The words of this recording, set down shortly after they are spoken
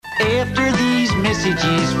After these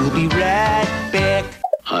messages, we'll be right back.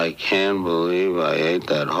 I can't believe I ate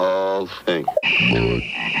that whole thing.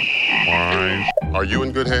 Are you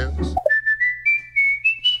in good hands?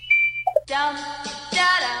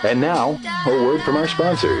 And now, a word from our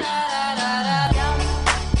sponsors.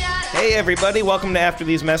 Hey everybody, welcome to After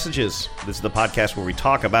These Messages. This is the podcast where we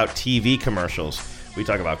talk about TV commercials. We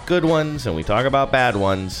talk about good ones, and we talk about bad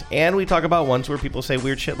ones, and we talk about ones where people say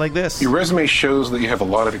weird shit like this. Your resume shows that you have a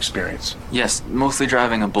lot of experience. Yes, mostly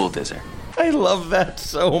driving a bulldozer. I love that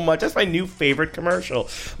so much. That's my new favorite commercial.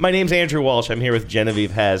 My name's Andrew Walsh. I'm here with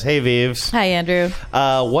Genevieve Has. Hey, Vives. Hi, Andrew.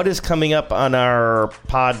 What is coming up on our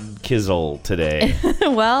podkizzle today?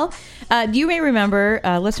 Well, you may remember,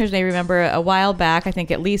 listeners may remember, a while back, I think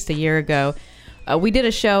at least a year ago, we did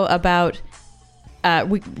a show about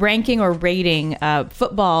ranking or rating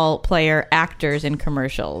football player actors in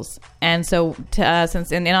commercials. And so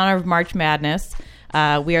since in honor of March Madness,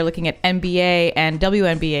 we are looking at NBA and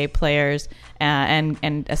WNBA players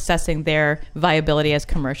and assessing their viability as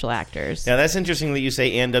commercial actors. Now, that's interesting that you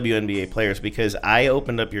say and WNBA players, because I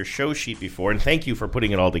opened up your show sheet before, and thank you for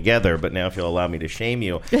putting it all together, but now if you'll allow me to shame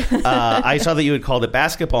you, I saw that you had called it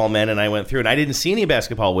basketball men, and I went through, and I didn't see any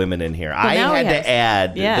basketball women in here. I had to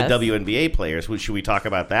add the WNBA players. Should we talk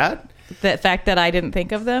about that? The fact that I didn't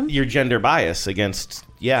think of them? Your gender bias against,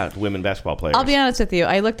 women basketball players. I'll be honest with you.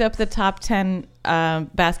 I looked up the top 10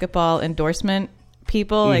 basketball endorsement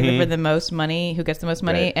people, like for the most money, who gets the most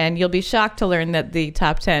money, right. And you'll be shocked to learn that the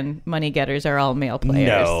top 10 money getters are all male players.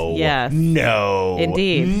 No. Yes. No.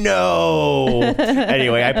 Indeed. No.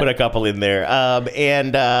 Anyway, I put a couple in there.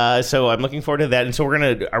 So I'm looking forward to that. And so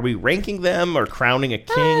are we ranking them or crowning a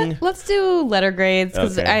king? Let's do letter grades,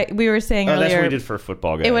 because we were saying earlier. That's what we did for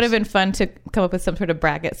football guys. It would have been fun to come up with some sort of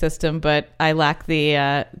bracket system, but I lack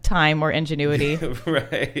the time or ingenuity.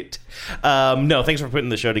 Right. No, thanks for putting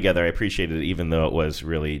the show together. I appreciate it, even though it was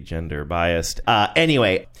really gender biased.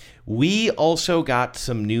 Anyway, we also got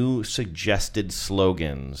some new suggested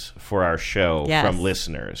slogans for our show from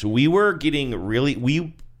listeners. We were getting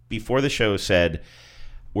before the show said,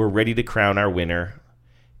 we're ready to crown our winner.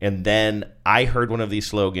 And then I heard one of these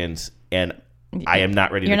slogans, and I am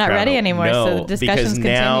not ready to crown. You're not ready anymore, so the discussions continue.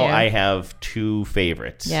 Because now continue. I have two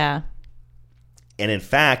favorites. Yeah. And in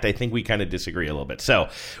fact, I think we kind of disagree a little bit. So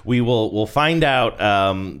we'll find out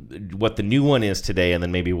what the new one is today, and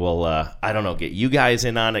then maybe we'll, get you guys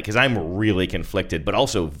in on it, because I'm really conflicted, but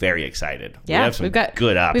also very excited. Yeah, we have some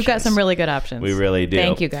good options. We've got some really good options. We really do.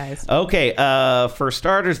 Thank you, guys. Okay, for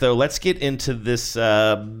starters, though, let's get into this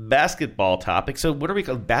basketball topic. So what are we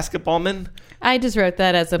called? Basketballmen? I just wrote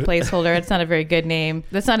that as a placeholder. It's not a very good name.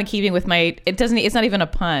 That's not in keeping with my... It's not even a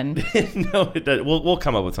pun. No, it doesn't. We'll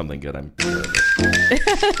come up with something good. I'm sure of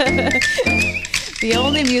it. The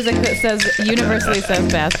only music that universally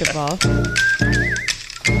says basketball.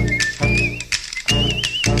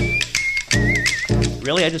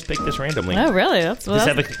 Really? I just picked this randomly. Oh, really? Does it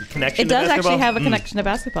have a connection to basketball? It does actually have a connection to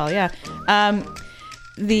basketball, yeah.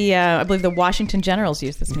 I believe the Washington Generals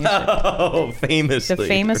use this music. Oh, famously. The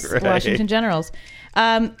famous right. Washington Generals.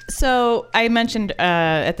 So I mentioned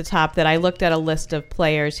at the top that I looked at a list of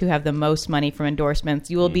players who have the most money from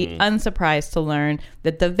endorsements. You will be unsurprised to learn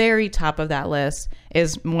that the very top of that list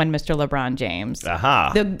is one Mr. LeBron James.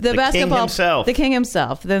 Aha. The basketball king himself. The king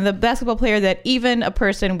himself. The basketball player that even a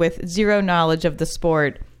person with zero knowledge of the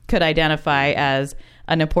sport could identify as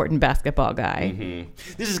an important basketball guy. Mm-hmm.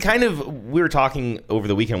 This is kind of, we were talking over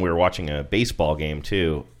the weekend, we were watching a baseball game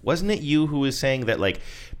too. Wasn't it you who was saying that, like,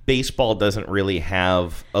 baseball doesn't really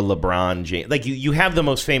have a LeBron James? Like, you have the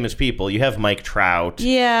most famous people. You have Mike Trout.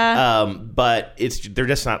 Yeah. But they're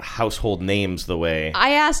just not household names the way.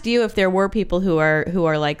 I asked you if there were people who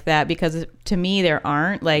are like that, because to me there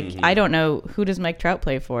aren't. Like, I don't know, who does Mike Trout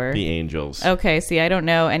play for? The Angels. Okay, see, I don't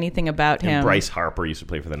know anything about him. And Bryce Harper used to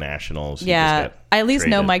play for the Nationals. Yeah. I at least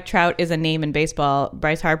know Mike Trout is a name in baseball.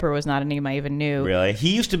 Bryce Harper was not a name I even knew. Really?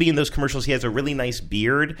 He used to be in those commercials. He has a really nice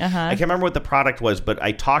beard. I can't remember what the product was, but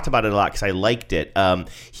I talked about it a lot because I liked it.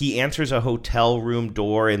 He answers a hotel room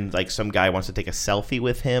door, and like some guy wants to take a selfie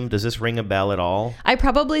with him. Does this ring a bell at all? I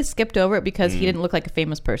probably skipped over it because he didn't look like a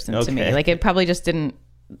famous person to me. Like, it probably just didn't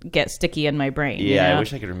get sticky in my brain. Yeah, you know? I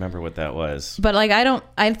wish I could remember what that was. But like,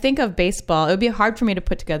 I think of baseball. It would be hard for me to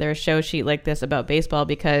put together a show sheet like this about baseball,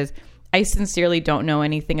 because I sincerely don't know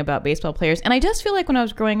anything about baseball players. And I just feel like when I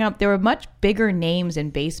was growing up, there were much bigger names in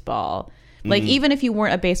baseball. Like, even if you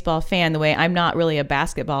weren't a baseball fan, the way I'm not really a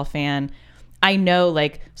basketball fan, I know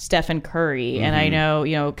like Stephen Curry and I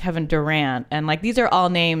know, Kevin Durant, and like, these are all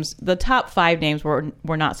names. The top 5 names were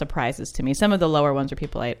not surprises to me. Some of the lower ones are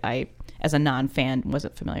people I as a non-fan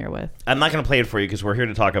wasn't familiar with. I'm not going to play it for you because we're here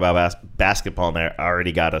to talk about basketball, and I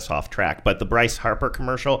already got us off track. But the Bryce Harper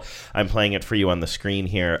commercial, I'm playing it for you on the screen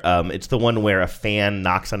here. It's the one where a fan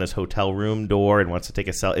knocks on his hotel room door and wants to take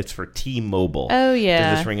a selfie. It's for T-Mobile. Oh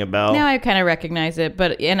yeah, does this ring a bell? Now I kind of recognize it,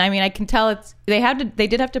 and I mean I can tell they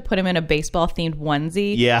did have to put him in a baseball themed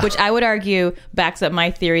onesie, which I would argue backs up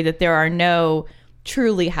my theory that there are no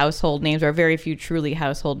truly household names, or very few truly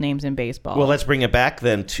household names in baseball. Well, let's bring it back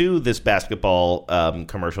then to this basketball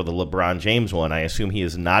commercial, the LeBron James one. I assume he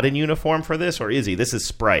is not in uniform for this, or is he? This is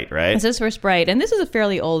Sprite, right? This is for Sprite, and this is a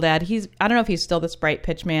fairly old ad. I don't know if he's still the Sprite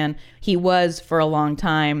pitch man. He was for a long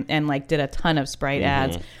time and did a ton of Sprite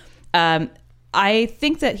ads. I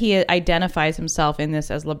think that he identifies himself in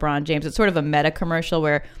this as LeBron James. It's sort of a meta commercial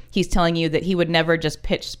where he's telling you that he would never just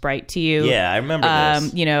pitch Sprite to you. Yeah, I remember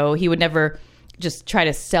this. He would never just try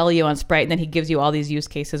to sell you on Sprite, and then he gives you all these use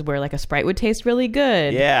cases where a Sprite would taste really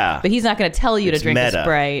good. Yeah. But he's not going to tell you to drink meta. a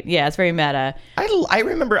Sprite. Yeah, it's very meta. I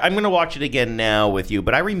remember, I'm going to watch it again now with you,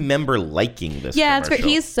 but I remember liking this commercial.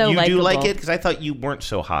 He's so likable. You do like it? Because I thought you weren't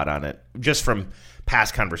so hot on it, just from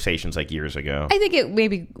past conversations years ago. I think it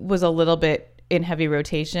maybe was a little bit in heavy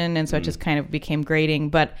rotation, and so it just kind of became grating.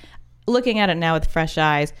 But looking at it now with fresh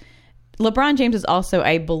eyes, LeBron James is also,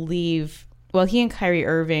 I believe... Well, he and Kyrie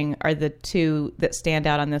Irving are the two that stand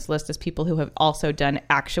out on this list as people who have also done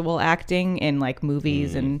actual acting in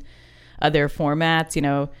movies and other formats.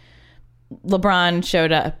 LeBron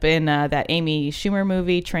showed up in that Amy Schumer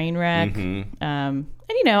movie, Trainwreck. And,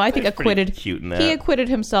 I think cute in that. He acquitted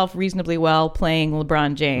himself reasonably well playing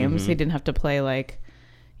LeBron James. He didn't have to play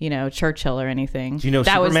Churchill or anything. Do you know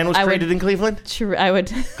Superman was created in Cleveland? I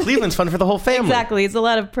would. Cleveland's fun for the whole family. Exactly. It's a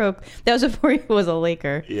lot of That was before he was a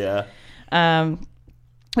Laker. Yeah. Why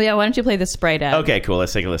don't you play the Sprite ad? Okay, cool.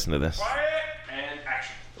 Let's take a listen to this. Quiet and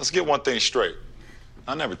action. Let's get one thing straight.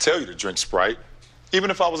 I never tell you to drink Sprite. Even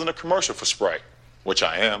if I was in a commercial for Sprite, which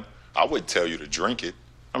I am, I wouldn't tell you to drink it,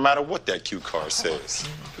 no matter what that cue card says.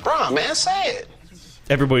 Bro, man, say it.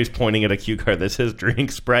 Everybody's pointing at a cue card that says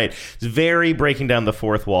drink Sprite. It's very breaking down the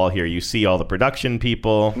fourth wall here. You see all the production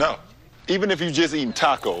people. No. Even if you just eating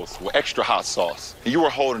tacos with extra hot sauce and you were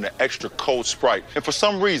holding an extra cold Sprite, and for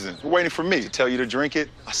some reason you're waiting for me to tell you to drink it,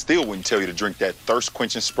 I still wouldn't tell you to drink that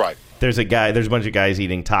thirst-quenching Sprite. There's a bunch of guys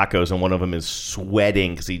eating tacos, and one of them is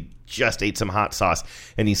sweating because he just ate some hot sauce,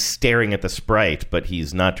 and he's staring at the Sprite, but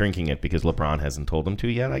he's not drinking it because LeBron hasn't told him to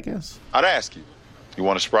yet, I guess. I'd ask you, you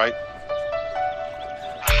want a Sprite?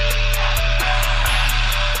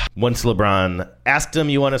 Once LeBron asked him,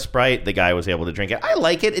 you want a Sprite? The guy was able to drink it. I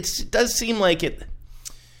like it. It does seem like it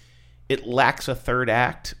lacks a third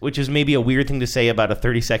act, which is maybe a weird thing to say about a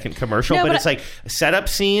 30-second commercial, but it's a setup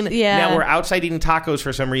scene. Yeah. Now we're outside eating tacos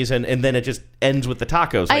for some reason, and then it just ends with the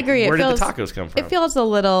tacos. I agree. Where did the tacos come from? It feels a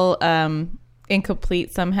little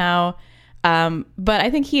incomplete somehow. But I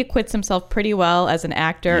think he acquits himself pretty well as an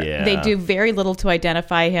actor. Yeah. They do very little to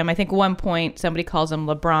identify him. I think one point somebody calls him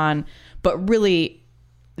LeBron, but really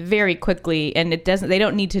very quickly, and they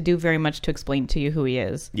don't need to do very much to explain to you who he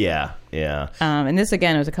is. Yeah. And this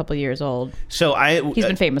again was a couple years old. So he's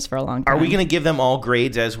been famous for a long time. Are we going to give them all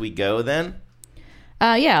grades as we go then?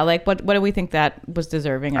 Yeah, what do we think that was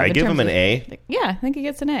deserving of? I give him an A. Yeah, I think he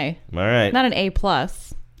gets an A. All right. Not an A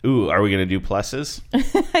plus. Ooh, are we going to do pluses?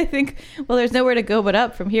 I think, there's nowhere to go but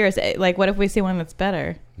up from here. What if we see one that's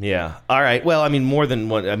better? Yeah. All right. Well, more than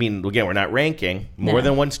one. Again, we're not ranking. More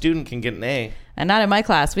than one student can get an A. And not in my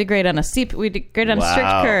class. We grade on a strict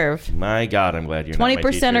curve. My God, I'm glad you're not my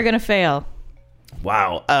teacher. 20% are going to fail.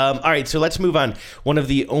 Wow. All right, so let's move on. One of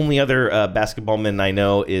the only other basketball men I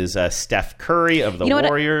know is Steph Curry of the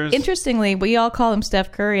Warriors. Interestingly, we all call him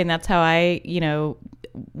Steph Curry, and that's how I,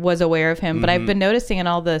 was aware of him. But I've been noticing in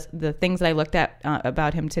all the things that I looked at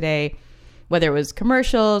about him today, whether it was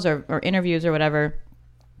commercials or interviews or whatever,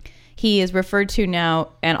 he is referred to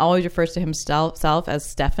now and always refers to himself as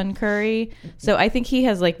Stephen Curry. So I think he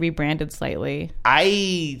has rebranded slightly.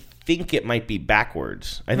 I think it might be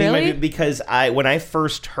backwards. I think really? It might be because when I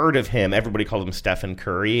first heard of him, everybody called him Stephen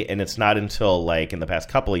Curry, and it's not until in the past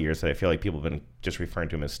couple of years that I feel like people have been just referring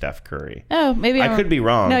to him as Steph Curry. Oh, maybe I could be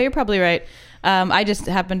wrong. No, you're probably right. I just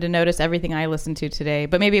happened to notice everything I listened to today,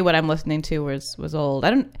 but maybe what I'm listening to was old.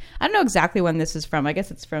 I don't know exactly when this is from. I guess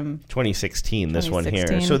it's from 2016. This one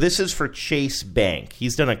here. So this is for Chase Bank.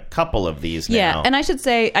 He's done a couple of these now. Yeah, and I should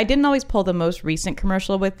say I didn't always pull the most recent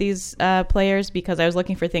commercial with these players because I was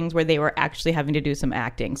looking for things where they were actually having to do some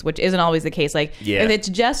acting, which isn't always the case. If it's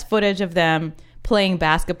just footage of them playing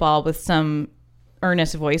basketball with some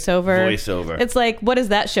earnest voiceover. It's like, what does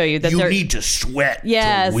that show you? That you need to sweat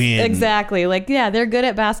yes, to win. Exactly. Like, yeah, they're good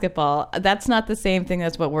at basketball. That's not the same thing.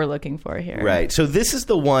 That's what we're looking for here. Right. So this is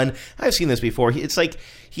the one, I've seen this before. It's like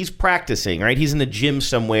he's practicing, right? He's in a gym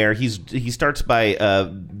somewhere. He starts by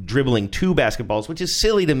dribbling 2 basketballs, which is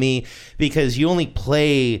silly to me because you only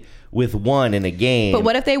play with 1 in a game. But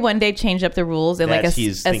what if they one day change up the rules and like a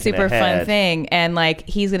super ahead. fun thing, and like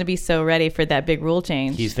he's going to be so ready for that big rule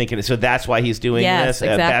change? He's thinking, so that's why he's doing this.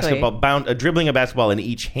 Exactly. Dribbling a basketball in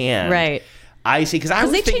each hand. Right. I see,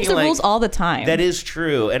 because they change the rules all the time. That is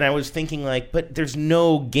true, and I was thinking like, but there's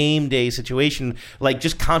no game day situation. Like,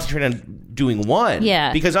 just concentrate on doing 1.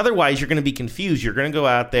 Yeah. Because otherwise, you're going to be confused. You're going to go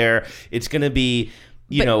out there. It's going to be.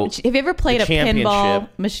 You know, have you ever played a pinball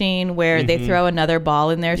machine where they throw another ball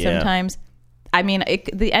in there sometimes? I mean,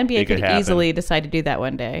 the NBA could easily decide to do that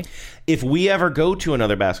one day. If we ever go to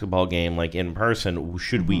another basketball game, like in person,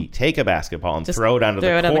 should we take a basketball and throw it onto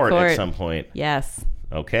the court at some point? Yes.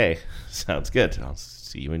 Okay. Sounds good. I'll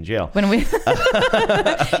see you in jail. When we,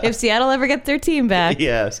 if Seattle ever gets their team back,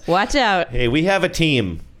 yes, watch out. Hey, we have a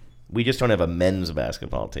team. We just don't have a men's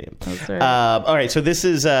basketball team. That's right. All right, so this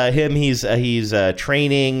is him. He's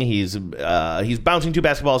training. He's bouncing 2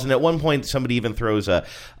 basketballs, and at one point, somebody even throws a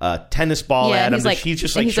tennis ball at him. He's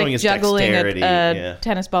just like showing his dexterity. A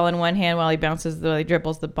tennis ball in one hand while he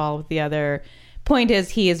dribbles the ball with the other. Point is,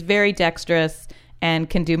 he is very dexterous and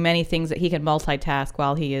can do many things. That he can multitask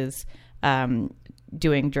while he is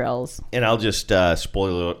doing drills. And I'll just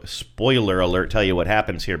spoiler alert tell you what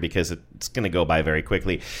happens here, because it's going to go by very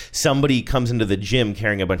quickly. Somebody comes into the gym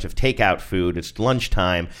carrying a bunch of takeout food. It's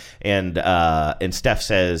lunchtime, and Steph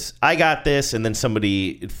says, "I got this," and then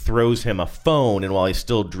somebody throws him a phone, and while he's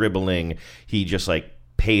still dribbling, he just like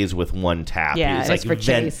pays with 1 tap. Yeah, it's for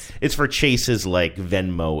Chase. It's for Chase's like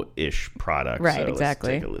Venmo-ish product. Right, so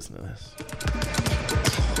exactly. Let's take a listen to this.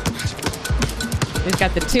 He's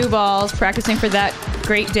got the 2 balls, practicing for that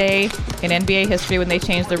great day in NBA history when they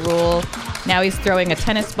changed the rule. Now he's throwing a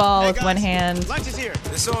tennis ball with one hand. Lunch is here.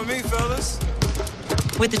 It's on me, fellas.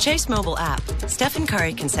 With the Chase mobile app, Stephen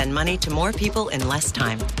Curry can send money to more people in less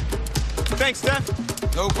time. Thanks,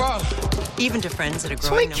 Steph. No problem. Even to friends that are It's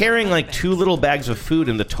growing like carrying like 2 little bags of food,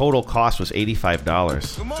 and the total cost was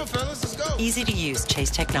 $85. Come on, fellas, let's go. Easy to use Chase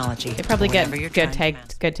technology. They probably get good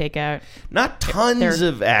takeout. Not tons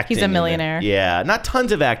of acting. He's a millionaire. Yeah, not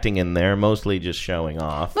tons of acting in there. Mostly just showing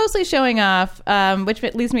off. Which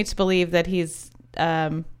leads me to believe that he's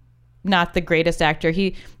not the greatest actor.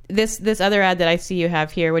 This other ad that I see you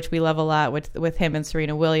have here, which we love a lot with him and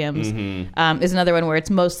Serena Williams, is another one where it's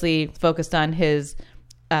mostly focused on his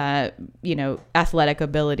athletic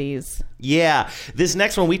abilities. Yeah. This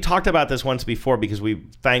next one, we talked about this once before because we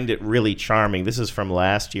find it really charming. This is from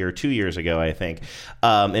last year, 2 years ago, I think.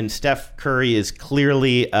 And Steph Curry is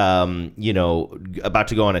clearly, about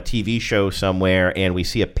to go on a TV show somewhere, and we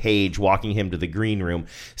see a page walking him to the green room.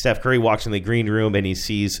 Steph Curry walks in the green room, and he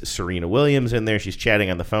sees Serena Williams in there. She's chatting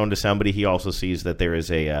on the phone to somebody. He also sees that there is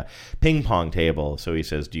a ping pong table. So he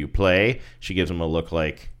says, "Do you play?" She gives him a look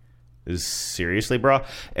like, seriously, bro?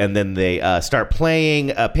 And then they start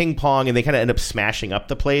playing ping pong, and they kind of end up smashing up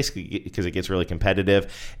the place because it gets really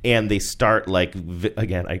competitive. And they start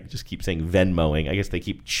again, I just keep saying Venmoing. I guess they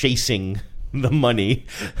keep chasing the money.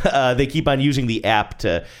 They keep on using the app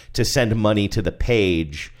to send money to the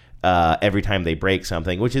page every time they break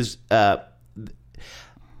something, which is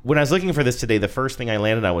when I was looking for this today, the first thing I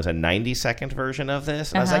landed on was a 90-second version of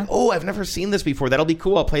this. And I was like, oh, I've never seen this before. That'll be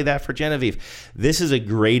cool. I'll play that for Genevieve. This is a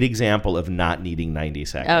great example of not needing 90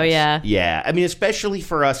 seconds. Oh, yeah. Yeah. I mean, especially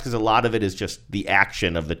for us, because a lot of it is just the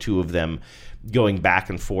action of the two of them going back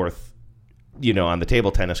and forth, on the table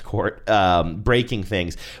tennis court, breaking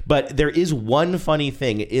things. But there is one funny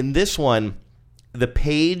thing. In this one, the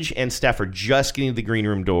Paige and Steph are just getting to the green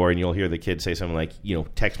room door, and you'll hear the kid say something like,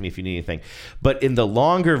 text me if you need anything. But in the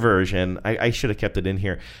longer version, I should have kept it in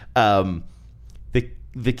here.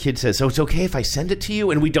 The kid says, "So it's okay if I send it to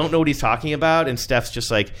you?" And we don't know what he's talking about. And Steph's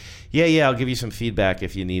just like, yeah, I'll give you some feedback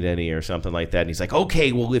if you need any or something like that. And he's like,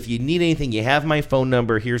 okay, well, if you need anything, you have my phone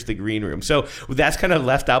number. Here's the green room. So that's kind of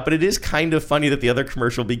left out. But it is kind of funny that the other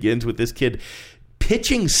commercial begins with this kid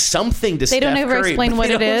pitching something to Steph Curry. They don't ever explain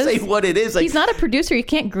what it is. They don't say what it is. He's not a producer. You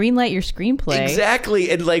can't greenlight your screenplay.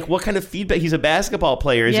 Exactly. And what kind of feedback? He's a basketball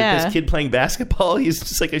player. Is it this kid playing basketball? He's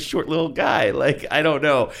just like a short little guy. I don't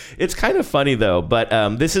know. It's kind of funny though. But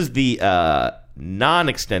this is the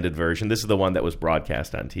non-extended version. This is the one that was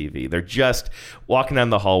broadcast on TV. They're just walking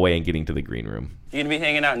down the hallway and getting to the green room. You're going to be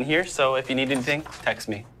hanging out in here, so if you need anything, text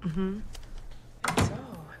me. Mm-hmm. So, I'm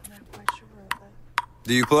not quite sure about that.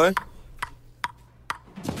 Do you play?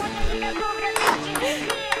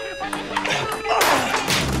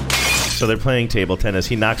 So they're playing table tennis.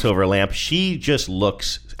 He knocks over a lamp. She just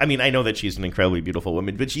looks... I mean, I know that she's an incredibly beautiful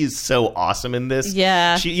woman, but she's so awesome in this.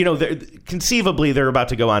 Yeah. She, conceivably, they're about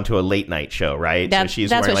to go on to a late night show, right? That's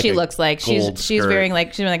what she looks like. She's wearing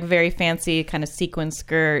like a very fancy kind of sequin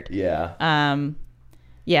skirt. Yeah.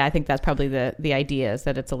 Yeah, I think that's probably the idea, is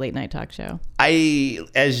that it's a late night talk show. I,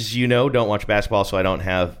 as you know, don't watch basketball, so I don't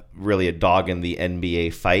have really a dog in the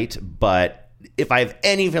NBA fight. But if I have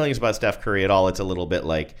any feelings about Steph Curry at all, it's a little bit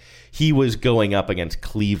like he was going up against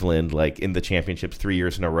Cleveland like in the championships 3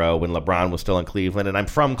 years in a row when LeBron was still in Cleveland. And I'm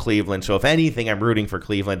from Cleveland, so if anything, I'm rooting for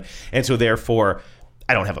Cleveland. And so therefore,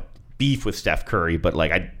 I don't have a beef with Steph Curry, but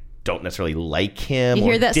like I don't necessarily like him. You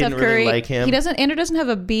hear that, Steph Curry? Really like him. Andrew doesn't have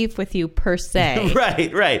a beef with you per se.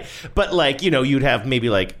 Right. But like, you'd have maybe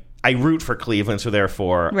like, I root for Cleveland, so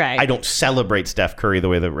therefore I don't celebrate Steph Curry the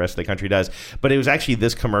way the rest of the country does. But it was actually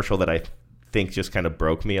this commercial that I think just kind of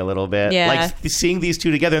broke me a little bit. Yeah. Like seeing these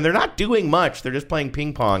two together, and they're not doing much. They're just playing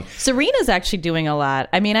ping pong. Serena's actually doing a lot.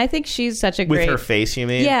 I mean, I think she's such a great... With her face, you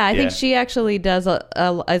mean? Yeah, I think she actually does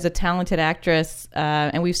as a talented actress,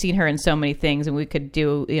 and we've seen her in so many things, and we could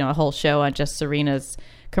do a whole show on just Serena's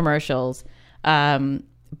commercials.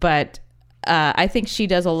 But I think she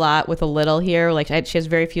does a lot with a little here. Like she has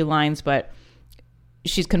very few lines, but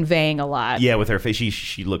she's conveying a lot. Yeah, with her face,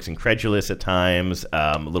 she looks incredulous at times,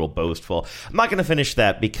 a little boastful. I'm not going to finish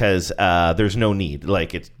that because there's no need.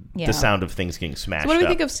 Like it's the sound of things getting smashed. So what do we up.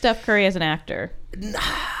 think of Steph Curry as an actor?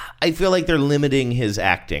 I feel like they're limiting his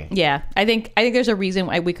acting. Yeah, I think there's a reason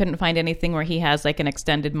why we couldn't find anything where he has like an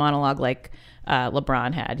extended monologue like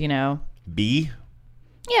LeBron had. B?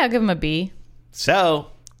 Yeah, I'll give him a B. So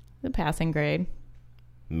the passing grade.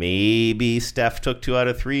 Maybe Steph took 2 out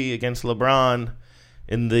of 3 against LeBron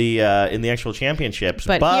in the actual championships.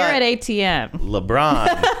 But here at ATM,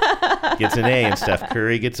 LeBron gets an A and Steph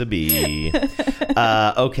Curry gets a B.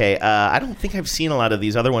 Okay, I don't think I've seen a lot of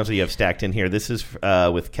these other ones that you have stacked in here. This is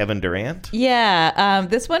with Kevin Durant. Yeah,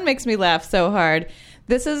 this one makes me laugh so hard.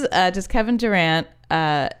 This is just Kevin Durant,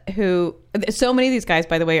 who so many of these guys,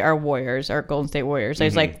 by the way, are Warriors, are Golden State Warriors.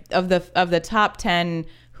 There's like of the top 10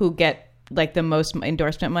 who get like the most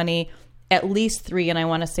endorsement money, at least 3, and I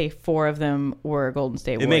want to say 4 of them were Golden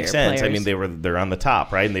State Warriors. It makes sense. Players. I mean, they're on the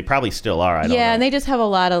top, right? And they probably still are. I don't know. And they just have a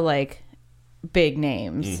lot of like big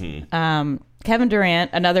names. Kevin Durant,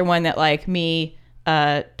 another one that like me,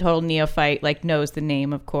 total neophyte, like knows the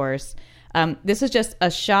name, of course. This is just a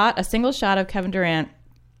single shot of Kevin Durant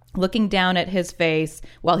looking down at his face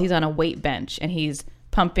while he's on a weight bench and he's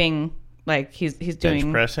pumping. Like he's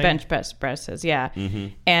doing bench presses, yeah.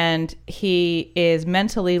 And he is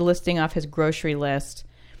mentally listing off his grocery list,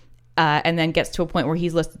 and then gets to a point where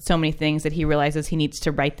he's listed so many things that he realizes he needs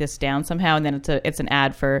to write this down somehow. And then it's an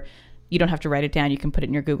ad for, you don't have to write it down, you can put it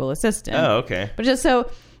in your Google Assistant. Oh, okay. But just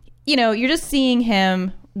so you're just seeing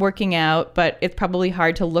him working out, but it's probably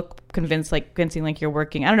hard to look convincing like you're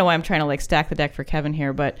working. I don't know why I'm trying to like stack the deck for Kevin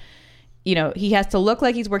here, but he has to look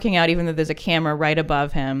like he's working out even though there's a camera right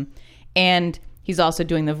above him. And he's also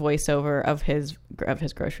doing the voiceover of his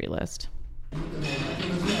grocery list.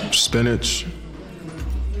 Spinach,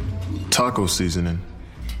 taco seasoning,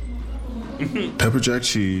 pepper jack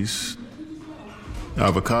cheese,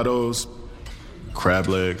 avocados, crab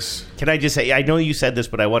legs. Can I just say, I know you said this,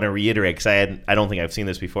 but I want to reiterate because I don't think I've seen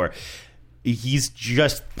this before. He's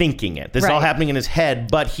just thinking it. This is all happening in his head,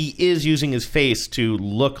 but he is using his face to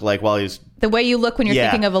look like while he's... The way you look when you're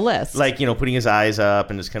thinking of a list. Like, putting his eyes up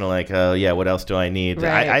and just kind of like, oh, yeah, what else do I need?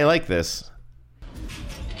 Right. I like this.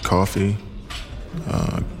 Coffee.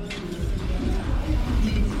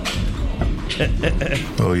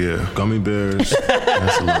 Oh, yeah. Gummy bears.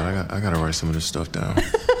 That's a lot. I got to write some of this stuff down.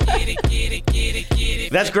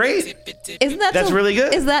 That's great. Isn't that That's really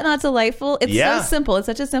good? Is that not delightful? It's so simple. It's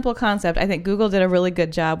such a simple concept. I think Google did a really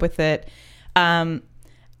good job with it.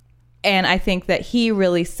 And I think that he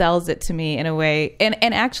really sells it to me in a way. And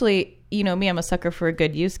actually, me, I'm a sucker for a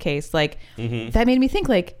good use case. Like, that made me think,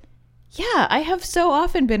 like, yeah, I have so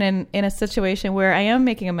often been in a situation where I am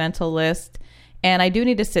making a mental list and I do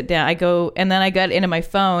need to sit down. I go, and then I got into my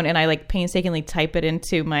phone and I like painstakingly type it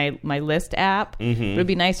into my list app. It would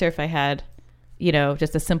be nicer if I had,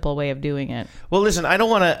 just a simple way of doing it. Well, listen, I don't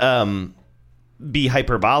want to be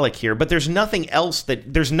hyperbolic here, but there's nothing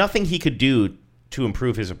he could do to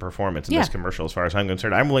improve his performance in this commercial, as far as I'm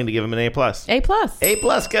concerned. I'm willing to give him an A+. A+,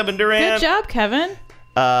 Kevin Durant. Good job, Kevin.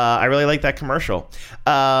 I really like that commercial.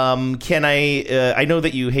 Can I know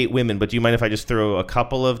that you hate women, but do you mind if I just throw a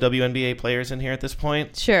couple of WNBA players in here at this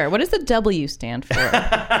point? Sure. What does the W stand for?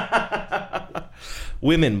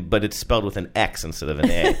 Women, but it's spelled with an X instead of an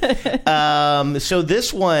A. So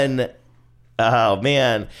this one, Oh,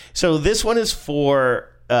 man. So this one is for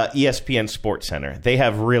ESPN SportsCenter. They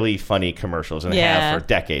have really funny commercials and have for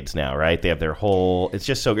decades now, right? They have their whole... It's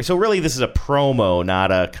just so good. So really, this is a promo,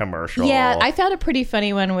 not a commercial. Yeah, I found a pretty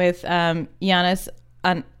funny one with Giannis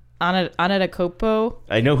Antetokounmpo.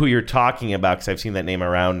 I know who you're talking about because I've seen that name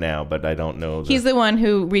around now, but I don't know. He's the one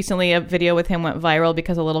who recently, a video with him went viral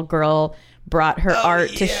because a little girl brought her art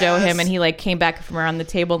to show him, and he like came back from around the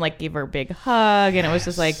table and like gave her a big hug, and it was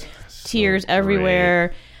just like tears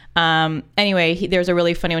everywhere. Anyway, there's a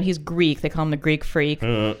really funny one. He's Greek. They call him the Greek Freak.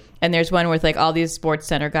 And there's one with like all these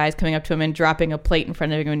SportsCenter guys coming up to him and dropping a plate in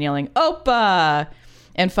front of him and yelling, "Opa!"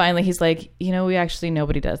 And finally, he's like, we actually,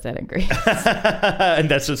 nobody does that in Greece. And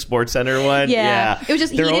that's the SportsCenter one? Yeah. It was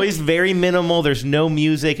just, they're always very minimal. There's no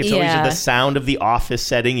music. It's always the sound of the office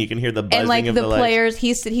setting. You can hear the buzzing and like of the players,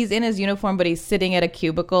 lights. he's in his uniform, but he's sitting at a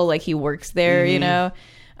cubicle like he works there, you know?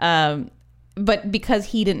 But because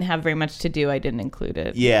he didn't have very much to do, I didn't include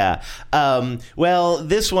it. Yeah. Well,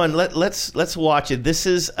 this one, let's watch it. This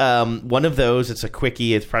is one of those. It's a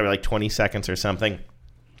quickie. It's probably like 20 seconds or something.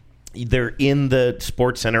 They're in the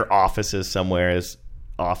SportsCenter offices somewhere, as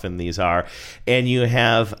often these are, and you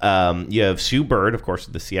have Sue Bird, of course,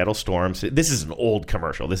 the Seattle Storms. This is an old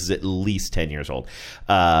commercial. This is at least 10 years old.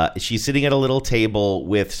 She's sitting at a little table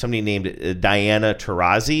with somebody named Diana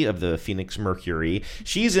Taurasi of the Phoenix Mercury.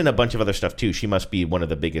 She's in a bunch of other stuff too. She must be one of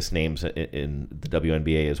the biggest names in the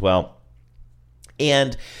WNBA as well.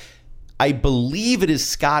 And I believe it is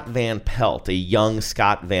Scott Van Pelt, a young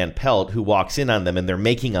Scott Van Pelt, who walks in on them, and they're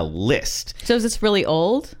making a list. So is this really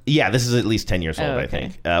old? Yeah, this is at least 10 years old, okay. I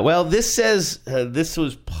think. Well, this says this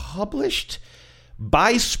was published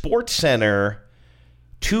by SportsCenter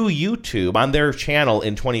to YouTube on their channel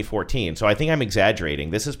in 2014. So I think I'm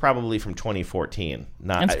exaggerating. This is probably from 2014.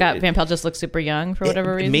 And Scott Van Pelt just looks super young for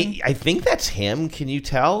whatever reason? I think that's him. Can you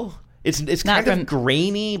tell? It's kind of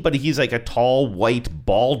grainy, but he's like a tall, white,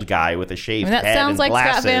 bald guy with a shaved head that sounds and like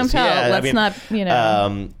glasses. Scott Van Pelt. Yeah, Let's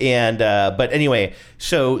not, but anyway,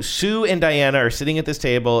 so Sue and Diana are sitting at this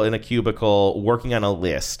table in a cubicle working on a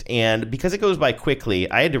list. And because it goes by quickly,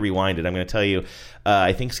 I had to rewind it. I'm going to tell you,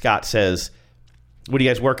 I think Scott says, "What are you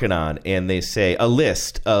guys working on?" And they say, "A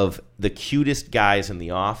list of the cutest guys in the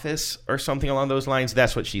office," or something along those lines.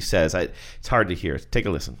 That's what she says. It's hard to hear. Take a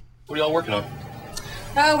listen. What are y'all working on?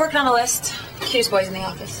 Working on a list. Cutest boys in the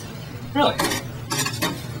office. Really?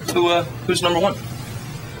 Who's number one?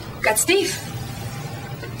 Got Steve.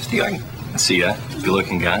 Steve, I can see ya.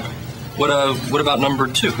 Good-looking guy. What about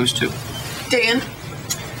number two? Who's two? Dan.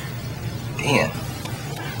 Dan.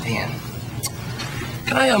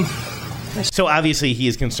 Can I, So obviously he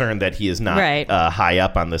is concerned that he is not high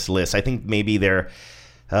up on this list. I think maybe they're...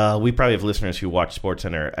 we probably have listeners who watch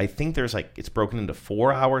SportsCenter. I think there's it's broken into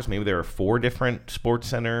 4 hours. Maybe there are 4 different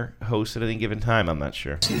SportsCenter hosts at any given time. I'm not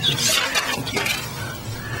sure. Thank you.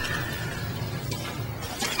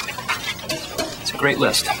 It's a great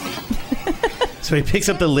list. So he picks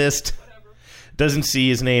up the list, doesn't see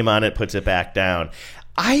his name on it, puts it back down.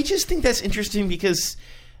 I just think that's interesting because,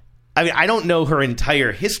 I mean, I don't know her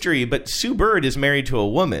entire history, but Sue Bird is married to a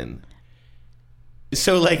woman.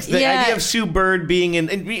 So, the idea of Sue Bird being in,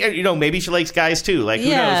 maybe she likes guys too. Who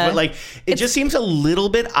knows? But, it just seems a little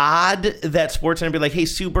bit odd that SportsCenter be like, "Hey,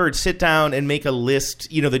 Sue Bird, sit down and make a list."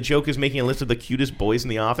 The joke is making a list of the cutest boys in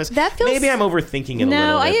the office. That feels... Maybe I'm overthinking it a little bit.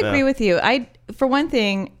 No, I agree with you. For one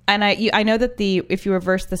thing, and I know that if you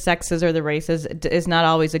reverse the sexes or the races, is not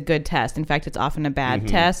always a good test. In fact, it's often a bad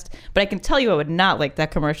test. But I can tell you I would not like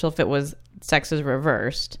that commercial if it was sexes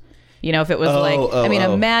reversed. If it was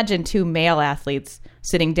imagine 2 male athletes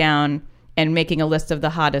sitting down and making a list of the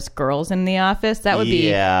hottest girls in the office. That would be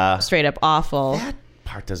straight up awful. That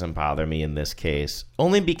part doesn't bother me in this case,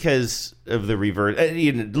 only because of the reverse,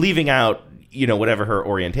 leaving out, whatever her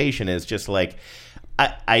orientation is, just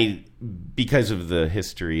because of the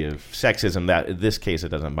history of sexism, that in this case, it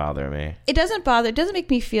doesn't bother me. It doesn't make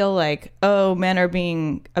me feel like, oh, men are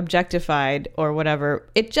being objectified or whatever.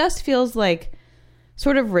 It just feels like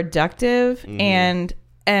sort of reductive and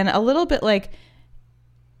a little bit like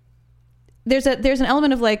there's an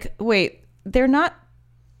element of wait, they're not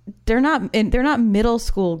middle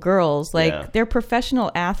school girls, they're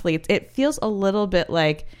professional athletes. It feels a little bit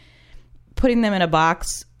like putting them in a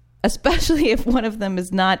box, especially if one of them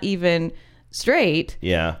is not even straight.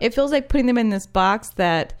 Yeah, it feels like putting them in this box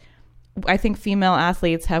that I think female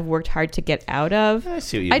athletes have worked hard to get out of. I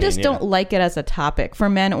see what you mean. I just don't like it as a topic for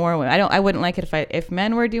men or women. I wouldn't like it if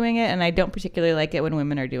men were doing it, and I don't particularly like it when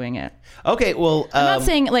women are doing it. Okay, well, I'm not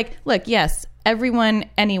saying look, yes, everyone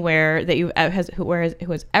anywhere that who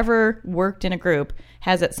has ever worked in a group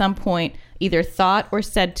has at some point either thought or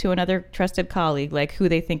said to another trusted colleague like who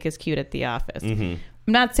they think is cute at the office. I'm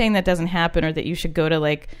not saying that doesn't happen or that you should go to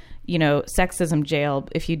sexism jail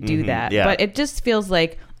if you do that. Yeah. But it just feels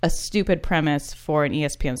like a stupid premise for an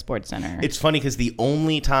ESPN Sports Center. It's funny because the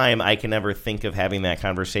only time I can ever think of having that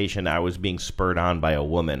conversation, I was being spurred on by a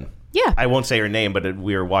woman. Yeah. I won't say her name, but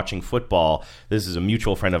we were watching football. This is a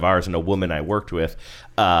mutual friend of ours and a woman I worked with.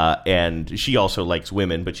 And she also likes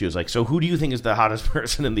women, but she was like, so who do you think is the hottest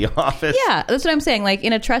person in the office? Yeah, that's what I'm saying. Like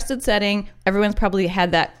in a trusted setting, everyone's probably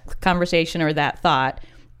had that conversation or that thought.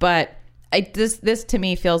 But this to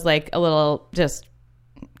me feels like a little just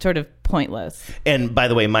sort of pointless. And by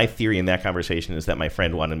the way, my theory in that conversation is that my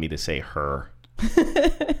friend wanted me to say her.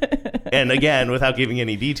 And again, without giving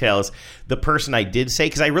any details, the person I did say,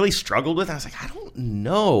 because I really struggled with it, I was like, I don't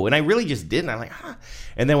know. And I really just didn't. I'm like, huh.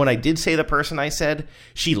 And then when I did say the person I said,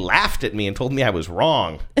 she laughed at me and told me I was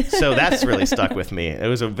wrong. So that's really stuck with me. It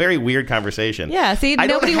was a very weird conversation. Yeah, see, I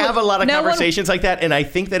don't have a lot of conversations like that, and I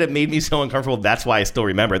think that it made me so uncomfortable. That's why I still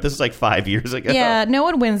remember it. This is like 5 years ago. Yeah, no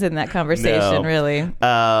one wins in that conversation, really.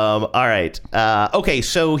 All right. Okay,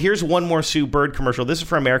 so here's one more Sue Bird commercial. This is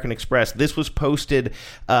for American Express. This was posted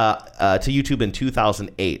to YouTube in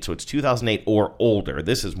 2008, so it's 2008 or older.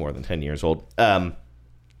 This is more than 10 years old.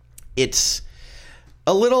 It's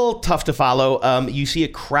a little tough to follow. You see a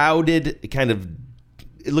crowded kind of,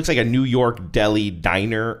 it looks like a New York deli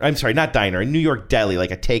diner. I'm sorry, not diner, a New York deli, like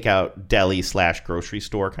a takeout deli / grocery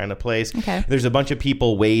store kind of place. Okay. There's a bunch of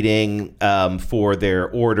people waiting for their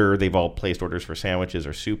order. They've all placed orders for sandwiches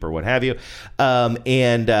or soup or what have you.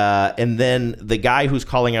 And then the guy who's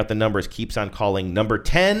calling out the numbers keeps on calling number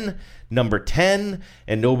 10,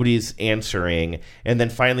 and nobody's answering. And then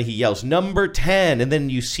finally he yells, number 10. And then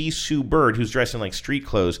you see Sue Bird, who's dressed in like street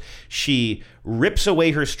clothes. She rips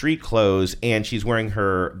away her street clothes and she's wearing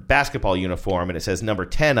her basketball uniform and it says number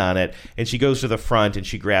 10 on it. And she goes to the front and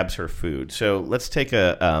she grabs her food. So let's take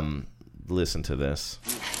a listen to this.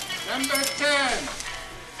 Number 10.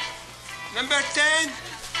 Number 10.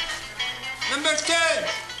 Number 10.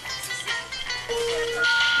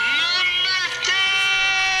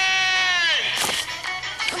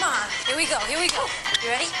 Come on. Here we go. You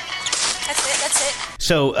ready? That's it.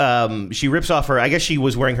 So she rips off her, I guess she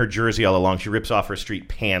was wearing her jersey all along. She rips off her street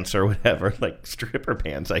pants or whatever, like stripper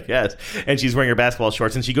pants, I guess. And she's wearing her basketball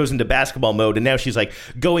shorts and she goes into basketball mode. And now she's like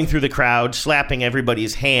going through the crowd, slapping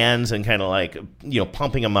everybody's hands and kind of like,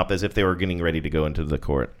 pumping them up as if they were getting ready to go into the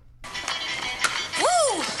court.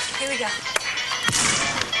 Woo! Here we go.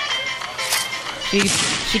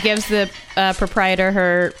 She gives the proprietor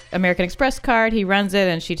her American Express card. He runs it,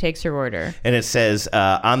 and she takes her order. And it says,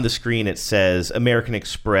 on the screen, it says, American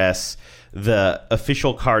Express, the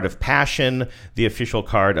official card of passion, the official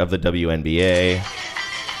card of the WNBA.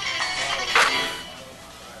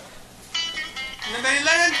 Number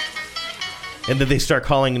 11. And then they start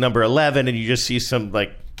calling number 11, and you just see some,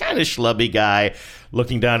 like, kind of schlubby guy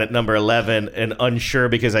looking down at number 11 and unsure,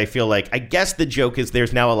 because I feel like, I guess the joke is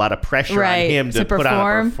there's now a lot of pressure on him to put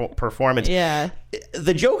on a performance. Yeah.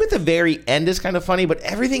 The joke at the very end is kind of funny, but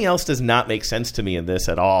everything else does not make sense to me in this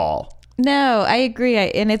at all. No, I agree.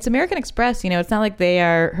 And it's American Express. It's not like they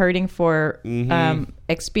are hurting for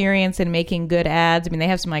experience in making good ads. I mean, they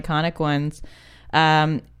have some iconic ones,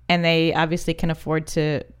 and they obviously can afford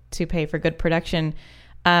to pay for good production.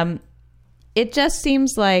 It just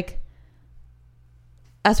seems like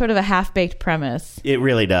a sort of a half-baked premise. It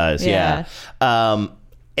really does, yeah. And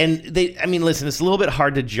listen, it's a little bit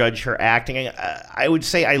hard to judge her acting. I would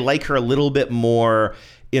say I like her a little bit more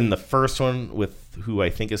in the first one with who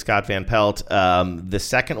I think is Scott Van Pelt. The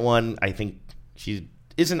second one, I think she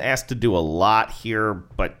isn't asked to do a lot here,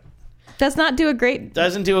 but doesn't do a great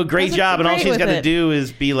job, and all she's got to do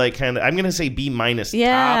is be like kind of, I'm going to say B-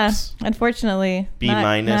 tops. Unfortunately. B-.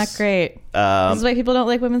 Not great. This is why people don't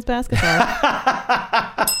like women's basketball.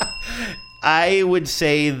 I would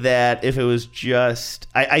say that if it was just,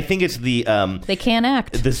 I think it's the they can't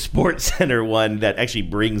act. The Sports Center one that actually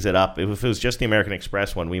brings it up. If it was just the American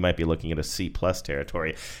Express one, we might be looking at a C+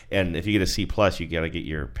 territory. And if you get a C+, you got to get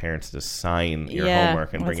your parents to sign your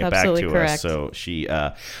homework and bring it back to correct. us. So she.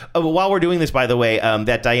 While we're doing this, by the way,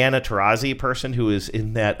 that Diana Taurasi person who is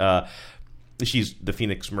in that. She's the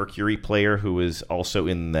Phoenix Mercury player who is also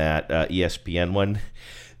in that ESPN one.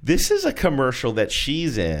 This is a commercial that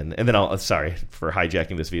she's in, and then sorry for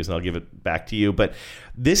hijacking this views, and I'll give it back to you, but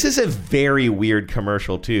this is a very weird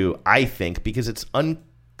commercial too, I think, because it's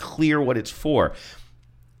unclear what it's for.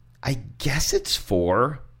 I guess it's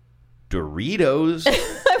for Doritos.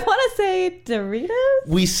 I want to to say Doritos?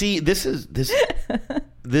 We see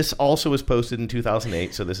this also was posted in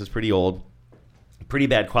 2008, so this is pretty old. Pretty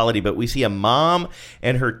bad quality, but we see a mom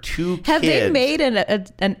and her two kids. Have they made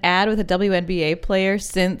an ad with a WNBA player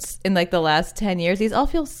since in like the last 10 years? These all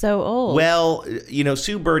feel so old. Well,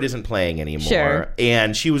 Sue Bird isn't playing anymore. Sure.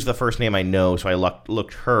 And she was the first name I know, so I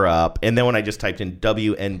looked her up. And then when I just typed in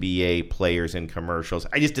WNBA players in commercials,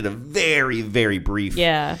 I just did a very, very brief.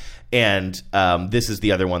 Yeah. And this is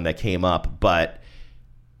the other one that came up, but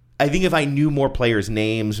I think if I knew more players'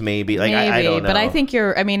 names, maybe. I don't know. But I think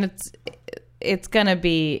it's going to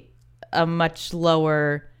be a much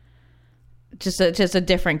lower, just a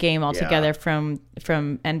different game altogether from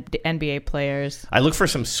NBA players. I look for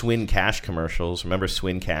some Swin Cash commercials. Remember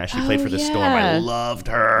Swin Cash? She played for the Storm. I loved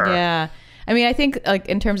her. Yeah. I mean, I think like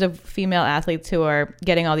in terms of female athletes who are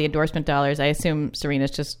getting all the endorsement dollars, I assume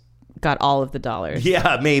Serena's just got all of the dollars.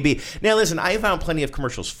 Yeah, maybe. Now, listen, I found plenty of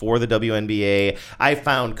commercials for the WNBA. I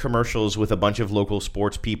found commercials with a bunch of local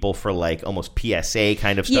sports people for like almost PSA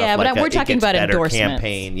kind of stuff. Yeah, but we're talking about endorsements.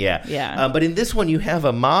 Campaign. Yeah. Yeah. But in this one, you have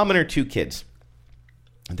a mom and her two kids.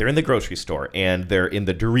 They're in the grocery store, and they're in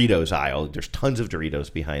the Doritos aisle. There's tons of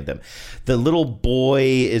Doritos behind them. The little boy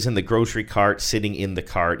is in the grocery cart, sitting in the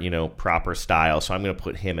cart, proper style. So I'm going to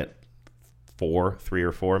put him at 3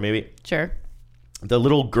 or 4 maybe. Sure. The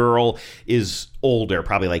little girl is older,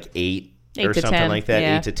 probably like 8 or something 10, like that,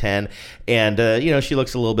 8 to 10. And, she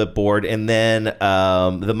looks a little bit bored. And then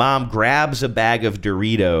the mom grabs a bag of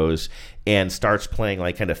Doritos and starts playing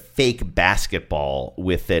like kind of fake basketball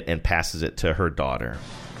with it and passes it to her daughter.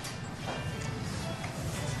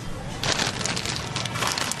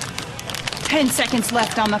 10 seconds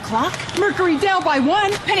left on the clock. Mercury down by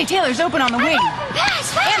 1. Penny Taylor's open on the wing.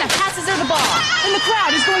 Pass! Anna passes her the ball. And the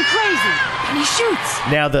crowd is going crazy. Penny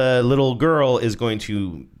shoots. Now the little girl is going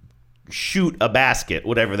to shoot a basket,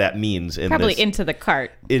 whatever that means. Probably into the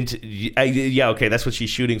cart. Okay, that's what she's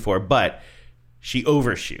shooting for. But she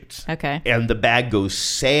overshoots. Okay. And the bag goes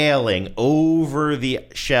sailing over the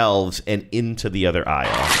shelves and into the other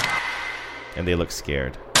aisle. And they look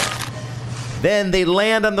scared. Then they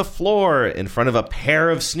land on the floor in front of a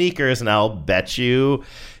pair of sneakers, and I'll bet you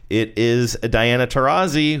it is Diana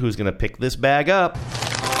Taurasi who's going to pick this bag up.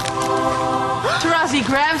 Taurasi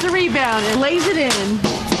grabs the rebound and lays it in.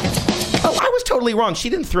 Oh, I was totally wrong.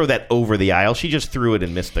 She didn't throw that over the aisle. She just threw it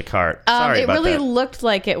and missed the cart. Sorry about that. It really looked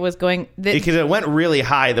like it was going... because it went really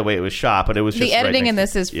high the way it was shot, but it was just... The editing in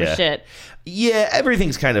this is for shit. Yeah,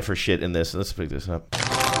 everything's kind of for shit in this. Let's pick this up.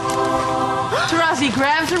 Taurasi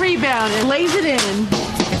grabs the rebound and lays it in.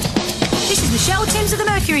 This is Michelle Timms of the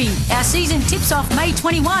Mercury. Our season tips off May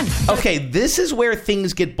 21. Okay, this is where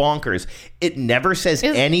things get bonkers. It never says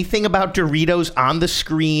anything about Doritos on the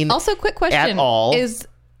screen. Also, quick question. At all. Is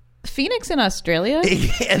Phoenix in Australia?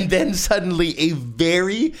 And then suddenly a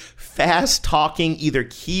very fast-talking either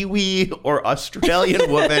Kiwi or Australian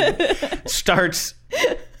woman starts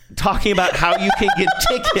talking about how you can get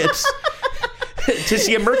tickets to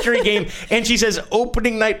see a Mercury game, and she says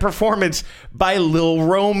opening night performance by Lil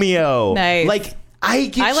Romeo. Nice. Like,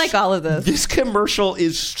 I like all of this. This commercial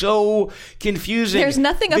is so confusing. There's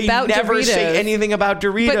nothing about Doritos. They never say anything about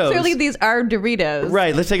Doritos. But clearly these are Doritos.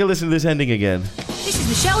 Right, let's take a listen to this ending again. This is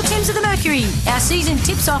Michelle Timms of the Mercury. Our season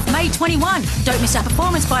tips off May 21. Don't miss our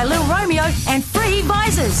performance by Lil Romeo and free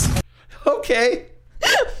visors. Okay.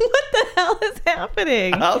 What the hell is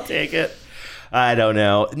happening? I'll take it. I don't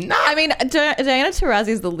know. I mean, Diana Taurasi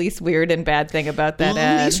is the least weird and bad thing about that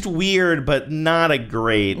ad. Least weird, but not a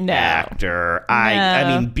great actor.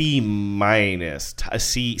 I mean, B-, a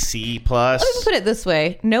C+. Let me put it this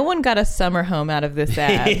way: no one got a summer home out of this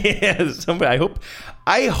ad. Yeah,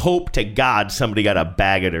 I hope to God somebody got a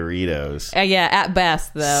bag of Doritos. Yeah, at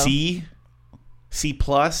best though. C+.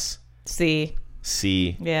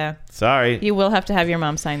 C. Yeah. Sorry. You will have to have your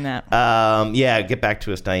mom sign that. Yeah, get back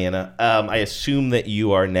to us, Diana. I assume that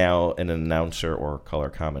you are now an announcer or color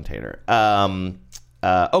commentator.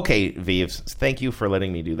 Okay, Vives, thank you for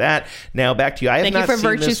letting me do that. Now back to you. Thank you for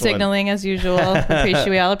virtue signaling as usual.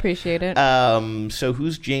 We all appreciate it. So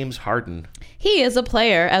who's James Harden? He is a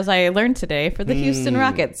player, as I learned today, for the Houston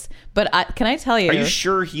Rockets. But can I tell you? Are you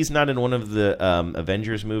sure he's not in one of the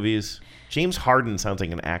Avengers movies? James Harden sounds like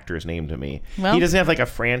an actor's name to me. Well, he doesn't have like a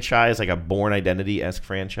franchise, like a Bourne Identity-esque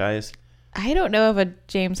franchise. I don't know of a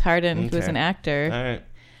James Harden who is an actor. All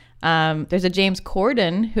right. There's a James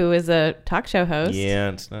Corden who is a talk show host.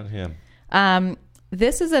 Yeah, it's not him.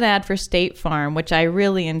 This is an ad for State Farm, which I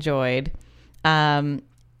really enjoyed.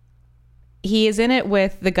 He is in it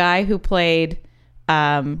with the guy who played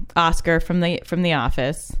Oscar from The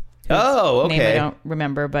Office. Oh, okay. Name I don't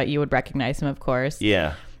remember, but you would recognize him, of course.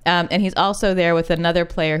 Yeah. And he's also there with another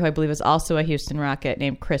player who I believe is also a Houston Rocket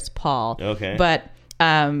named Chris Paul. Okay. But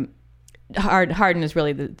Harden is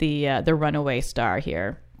really the runaway star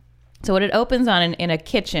here. So what it opens on in a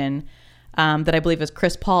kitchen that I believe is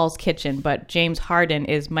Chris Paul's kitchen, but James Harden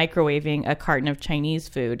is microwaving a carton of Chinese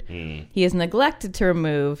food. He has neglected to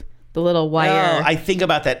remove the little wire. Oh, I think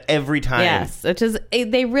about that every time. Yes, which is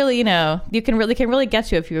they really, you can really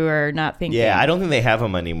get you if you are not thinking. Yeah, I don't think they have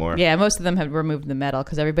them anymore. Yeah, most of them have removed the metal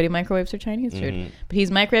because everybody microwaves their Chinese food. But he's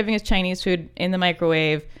microwaving his Chinese food in the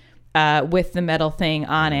microwave with the metal thing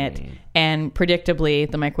on it, and predictably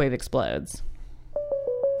the microwave explodes.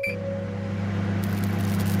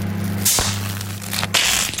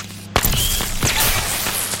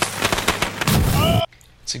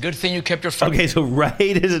 It's a good thing you kept your... Okay, so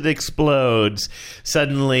right as it explodes,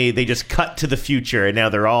 suddenly they just cut to the future, and now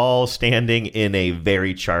they're all standing in a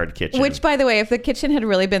very charred kitchen. Which, by the way, if the kitchen had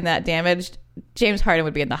really been that damaged, James Harden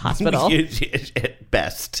would be in the hospital. At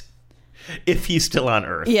best. If he's still on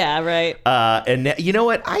Earth. Yeah, right. And you know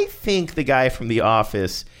what? I think the guy from The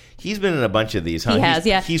Office... He's been in a bunch of these, huh? He has,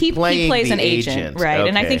 yeah. He plays an agent. Right. Okay.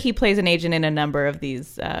 And I think he plays an agent in a number of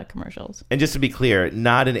these commercials. And just to be clear,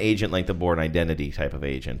 not an agent like the Bourne Identity type of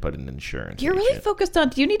agent, but an insurance You're agent. really focused on...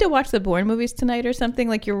 Do you need to watch the Bourne movies tonight or something?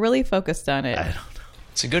 Like, you're really focused on it. I don't know.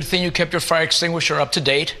 It's a good thing you kept your fire extinguisher up to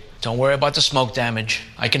date. Don't worry about the smoke damage.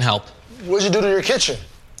 I can help. What'd you do to your kitchen?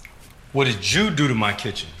 What did you do to my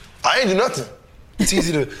kitchen? I ain't do nothing. It's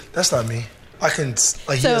easy to... That's not me. I can...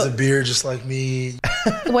 Like, he has a beard just like me.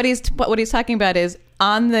 What he's talking about is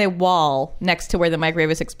on the wall next to where the microwave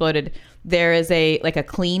has exploded, there is a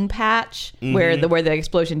clean patch where the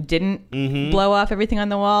explosion didn't blow off everything on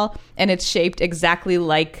the wall, and it's shaped exactly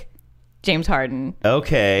like James Harden.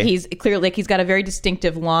 Okay. He's clearly he's got a very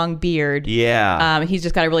distinctive long beard. Yeah. He's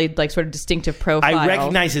just got a really sort of distinctive profile. I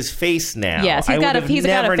recognize his face now. Yes, he's got a famous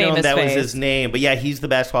known that face. was his name, but yeah, he's the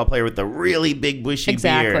basketball player with the really big bushy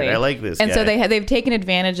beard. I like this. And guy. so they've taken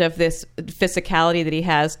advantage of this physicality that he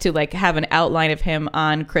has to have an outline of him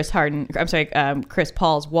on Chris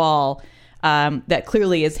Paul's wall that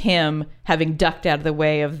clearly is him having ducked out of the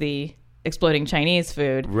way of the exploding Chinese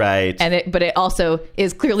food. Right. But it also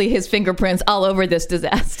is clearly his fingerprints all over this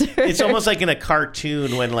disaster. It's almost like in a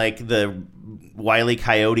cartoon when the Wile E.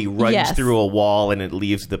 Coyote runs through a wall and it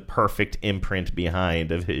leaves the perfect imprint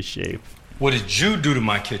behind of his shape. What did you do to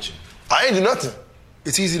my kitchen? I ain't do nothing.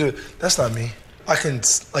 It's easy to... That's not me. I can...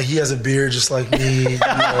 he has a beard just like me.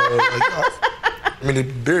 The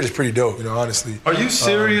beard is pretty dope, honestly. Are you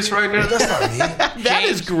serious right now? That's not me. That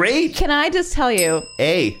is great. Can I just tell you?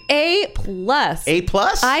 A+. A+. This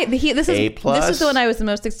is the one I was the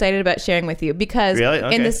most excited about sharing with you because really?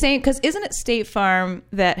 Okay. in the same... Because isn't it State Farm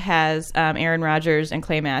that has Aaron Rodgers and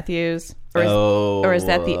Clay Matthews? Or is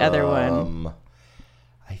that the other one?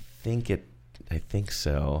 I think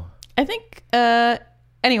so. I think...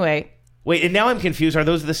 Anyway. Wait, and now I'm confused. Are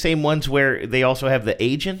those the same ones where they also have the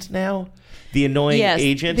agent now? The annoying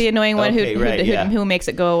agent? The annoying one who makes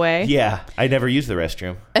it go away. Yeah. I never use the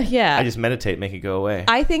restroom. Yeah. I just meditate, make it go away.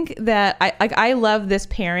 I think that I love this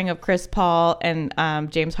pairing of Chris Paul and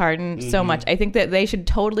James Harden so much. I think that they should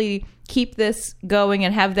totally keep this going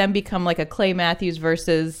and have them become like a Clay Matthews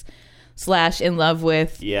versus / in love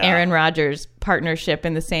with Aaron Rodgers partnership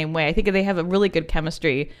in the same way. I think they have a really good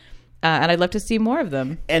chemistry. And I'd love to see more of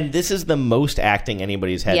them. And this is the most acting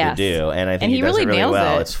anybody's had to do, and I think he does really it really nails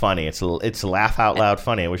well. it. It's funny. It's laugh out loud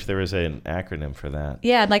funny. I wish there was an acronym for that.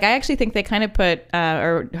 Yeah, I actually think they kind of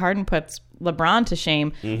Harden puts LeBron to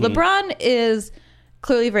shame. LeBron is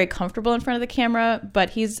clearly very comfortable in front of the camera, but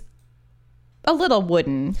he's a little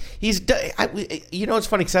wooden. It's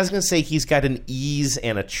funny because I was going to say he's got an ease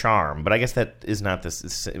and a charm, but I guess that is not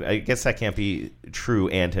this. I guess that can't be true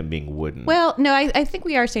and him being wooden. Well, no, I think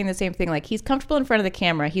we are saying the same thing. He's comfortable in front of the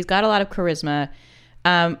camera. He's got a lot of charisma.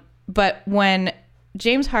 But when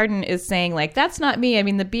James Harden is saying that's not me. I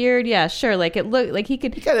mean, the beard, yeah, sure. It looked like he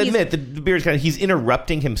could. You gotta admit the beard's he's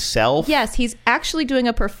interrupting himself. Yes, he's actually doing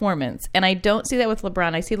a performance, and I don't see that with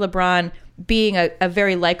LeBron. I see LeBron being a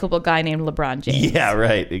very likable guy named LeBron James. Yeah,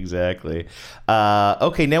 right, exactly.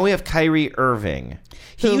 Okay, now we have Kyrie Irving.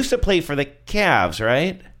 He used to play for the Cavs,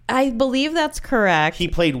 right? I believe that's correct. He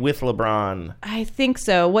played with LeBron. I think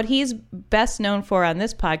so. What he's best known for on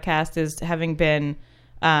this podcast is having been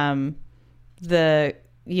the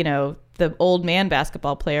old man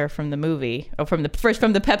basketball player from the movie, or from the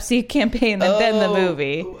Pepsi campaign and then the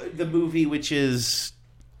movie. The movie, which is...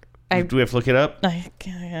 do we have to look it up? I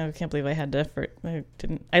can't believe I had to effort. I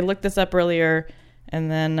didn't. I looked this up earlier,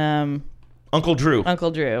 and then Uncle Drew.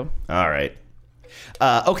 Uncle Drew. All right.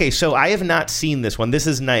 Okay, so I have not seen this one. This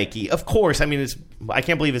is Nike. Of course, I mean, I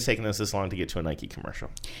can't believe it's taken us this long to get to a Nike commercial.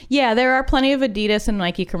 Yeah, there are plenty of Adidas and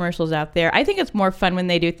Nike commercials out there. I think it's more fun when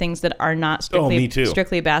they do things that are not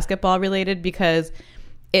strictly basketball related, because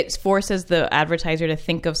it forces the advertiser to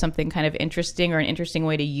think of something kind of interesting or an interesting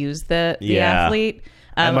way to use the athlete.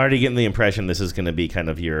 I'm already getting the impression this is going to be kind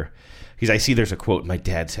of your... Because I see there's a quote, my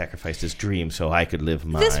dad sacrificed his dream so I could live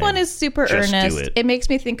mine. This one is super Just earnest. do it. It makes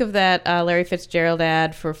me think of that Larry Fitzgerald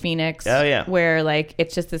ad for Phoenix. Oh, yeah. Where, like,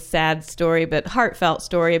 it's just a sad story, but heartfelt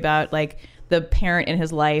story about, like, the parent in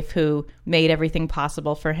his life who made everything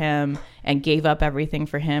possible for him and gave up everything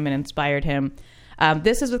for him and inspired him.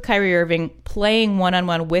 This is with Kyrie Irving playing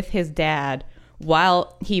one-on-one with his dad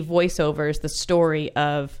while he voiceovers the story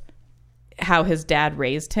of how his dad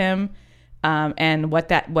raised him. And what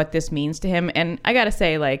this means to him. And I gotta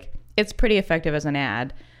say, like, it's pretty effective as an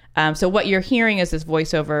ad. So what you're hearing is this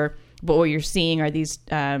voiceover, but what you're seeing are these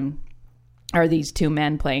two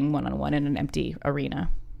men playing one-on-one in an empty arena.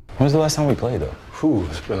 When was the last time we played, though? Whew,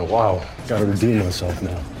 it's been a while. Gotta redeem myself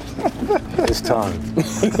now. It's time.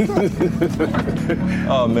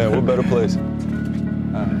 Oh, man, what better place?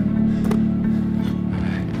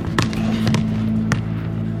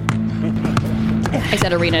 I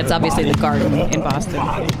said arena, it's obviously the Garden in Boston.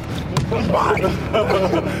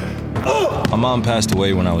 My mom passed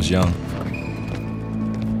away when I was young.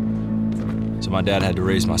 So my dad had to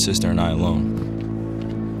raise my sister and I alone.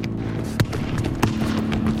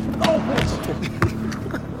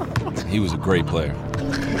 He was a great player.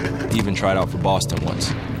 He even tried out for Boston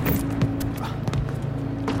once.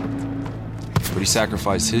 But he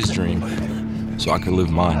sacrificed his dream so I could live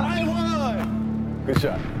mine. Good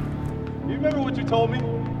shot. You remember what you told me?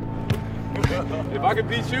 If I could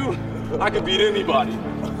beat you, I could beat anybody.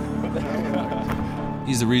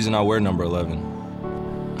 He's the reason I wear number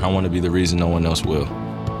 11. I want to be the reason no one else will.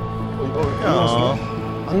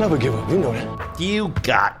 I'll never give up. You know that. You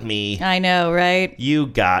got me. I know, right? You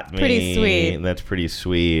got me. Pretty sweet. That's pretty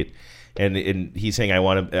sweet. And he's saying, I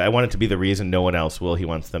want it to be the reason no one else will. He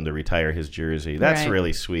wants them to retire his jersey. That's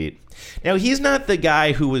really sweet. Now, he's not the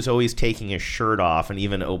guy who was always taking his shirt off, and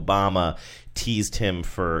even Obama teased him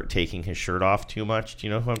for taking his shirt off too much. Do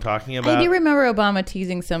you know who I'm talking about? I do remember Obama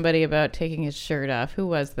teasing somebody about taking his shirt off. Who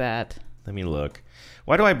was that? Let me look.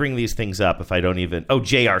 Why do I bring these things up if I don't even... Oh,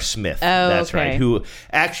 J.R. Smith. Oh, that's okay. right. Who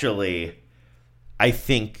actually, I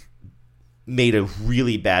think, made a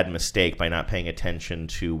really bad mistake by not paying attention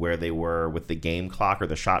to where they were with the game clock or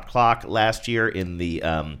the shot clock last year in the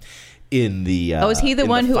is he the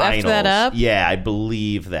one who effed that up? Yeah, I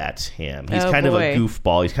believe that's him. He's kind of a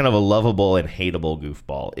goofball. He's kind of a lovable and hateable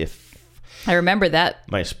goofball. If I remember that,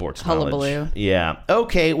 my sports hullabaloo. Knowledge. Yeah.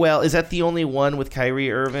 Okay. Well, is that the only one with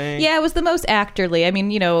Kyrie Irving? Yeah, it was the most actorly. I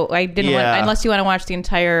mean, I didn't want, unless you want to watch the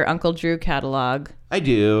entire Uncle Drew catalog. I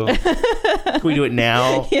do. Can we do it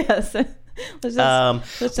now? Yes. Let's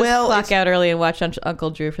just clock out early and watch Uncle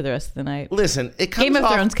Drew for the rest of the night. Listen, Game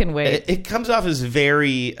of Thrones can wait. It comes off as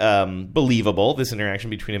very believable, this interaction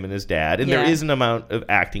between him and his dad. And there is an amount of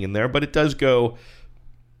acting in there, but it does go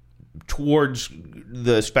towards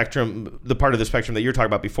the spectrum, the part of the spectrum that you're talking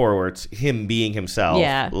about before, where it's him being himself.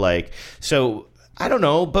 Yeah. So I don't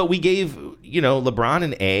know, but we gave, LeBron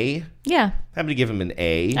an A. Yeah. I'm going to give him an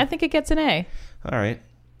A. I think it gets an A. All right.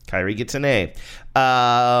 Kyrie gets an A.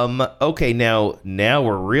 Okay, now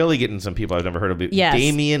we're really getting some people I've never heard of. Yes.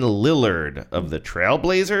 Damian Lillard of the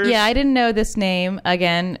Trailblazers. Yeah, I didn't know this name,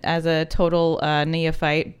 again, as a total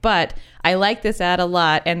neophyte, but I like this ad a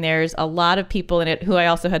lot, and there's a lot of people in it who I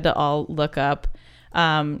also had to all look up.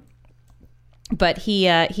 But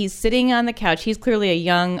he's sitting on the couch. He's clearly a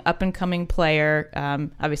young, up-and-coming player,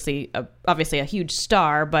 obviously a huge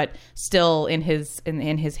star, but still in his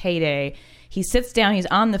heyday. He sits down. He's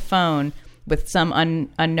on the phone with some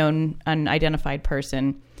unknown, unidentified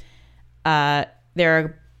person. There are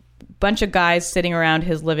a bunch of guys sitting around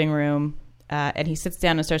his living room, and he sits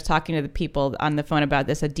down and starts talking to the people on the phone about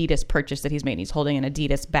this Adidas purchase that he's made. He's holding an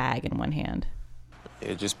Adidas bag in one hand.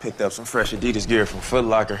 Yeah, just picked up some fresh Adidas gear from Foot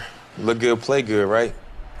Locker. Look good, play good, right?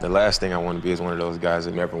 The last thing I want to be is one of those guys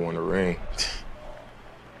that never won a ring.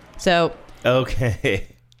 So...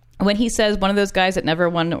 Okay. When he says one of those guys that never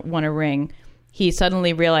won a ring, he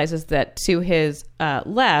suddenly realizes that to his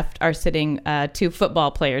left are sitting two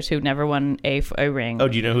football players who never won a ring. Oh,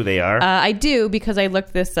 do you know who they are? I do, because I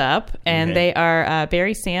looked this up, and they are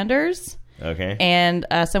Barry Sanders. Okay. And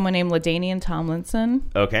someone named LaDainian Tomlinson.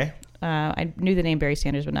 Okay. I knew the name Barry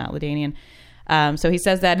Sanders, but not LaDainian. So he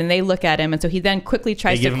says that, and they look at him, and so he then quickly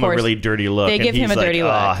tries to give him a really dirty look. They and give him he's a dirty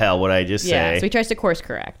look. Oh, hell, what'd I just say? So he tries to course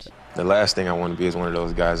correct. The last thing I want to be is one of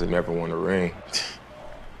those guys that never won a ring.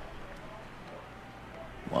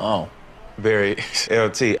 Wow. Very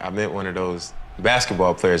LT. I meant one of those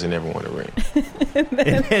basketball players that never won a ring.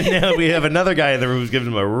 And now we have another guy in the room who's giving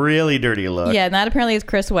him a really dirty look. Yeah, and that apparently is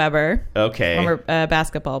Chris Webber. Okay. Former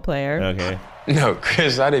basketball player. Okay. No,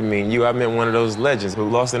 Chris, I didn't mean you. I meant one of those legends who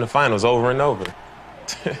lost in the finals over and over.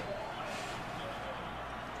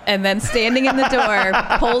 And then standing in the door,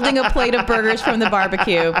 holding a plate of burgers from the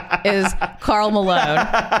barbecue, is Karl Malone.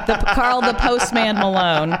 The postman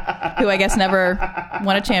Malone, who I guess never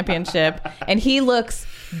won a championship. And he looks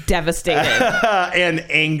devastated. And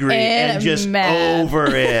angry and just mad. over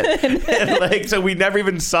it. And so we never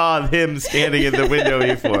even saw him standing in the window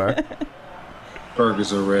before.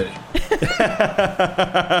 Burgers are ready.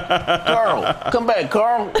 Carl, come back,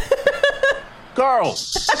 Carl. Carl.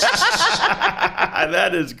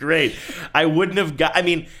 That is great. I wouldn't have got... I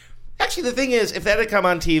mean, actually, the thing is, if that had come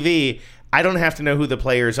on TV... I don't have to know who the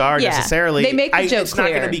players are necessarily. They make the joke it's clear.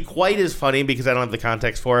 Not going to be quite as funny because I don't have the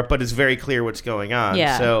context for it, but it's very clear what's going on.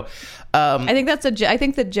 Yeah. So, I think I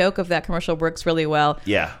think the joke of that commercial works really well.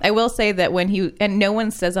 Yeah. I will say that and no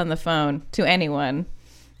one says on the phone to anyone,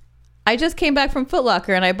 I just came back from Foot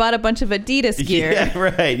Locker and I bought a bunch of Adidas gear. Yeah,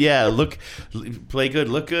 right. Yeah. Play good,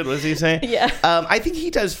 look good. What does he say? Yeah. I think he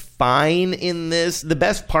does fine in this. The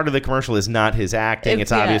best part of the commercial is not his acting.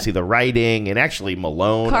 It's obviously the writing and actually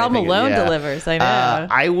Malone. Karl Malone delivers. I know.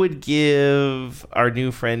 I would give our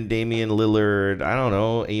new friend Damian Lillard, I don't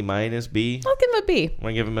know, A-, B. I'll give him a B. Want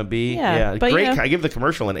to give him a B? Yeah. But, great. I give the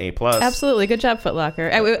commercial an A+. Absolutely. Good job, Foot Locker.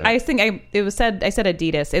 I think I said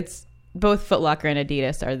Adidas. It's both Foot Locker and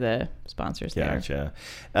Adidas are the sponsors there. Gotcha.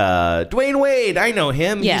 Dwayne Wade, I know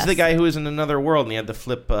him. Yes. He's the guy who was in Another World and he had the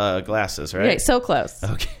flip glasses, right? Right, so close.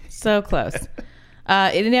 Okay. So close.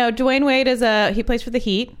 Dwayne Wade he plays for the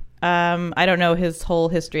Heat. I don't know his whole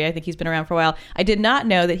history. I think he's been around for a while. I did not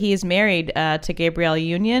know that he is married to Gabrielle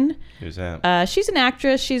Union. Who's that? She's an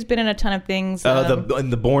actress. She's been in a ton of things. In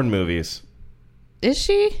the Bourne movies. Is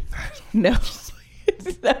she? No.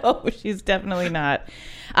 No, she's definitely not.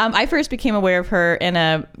 I first became aware of her in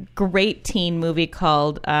a great teen movie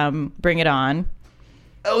called Bring It On.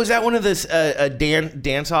 Oh, is that one of this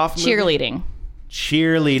dance-off movies? Cheerleading.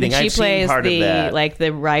 And she I've plays seen part of that.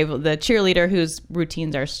 the rival, the cheerleader whose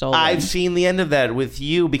routines are stolen. I've seen the end of that with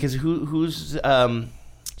you because who's...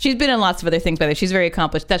 She's been in lots of other things, by the way. She's very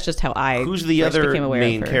accomplished. That's just how I Who's the first other became aware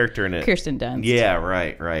main of her. character in it? Kirsten Dunst. Yeah,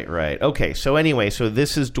 right. Okay, so anyway,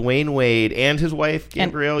 this is Dwayne Wade and his wife,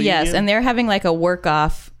 Gabrielle Union? Yes, and they're having like a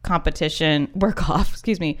workout competition with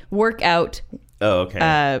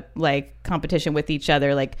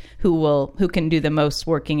who can do the most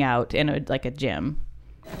working out in a gym.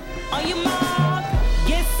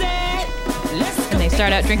 And they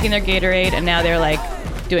start out drinking their Gatorade, and now they're like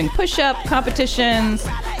doing push-up competitions,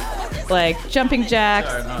 like jumping jacks.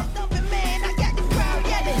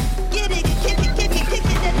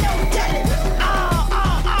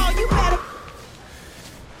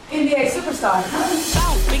 NBA superstar.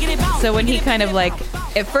 So when he kind of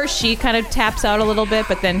at first she kind of taps out a little bit,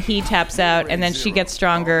 but then he taps out, and then she gets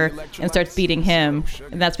stronger and starts beating him,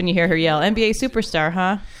 and that's when you hear her yell, "NBA superstar,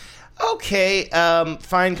 huh?" Okay,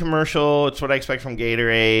 fine commercial. It's what I expect from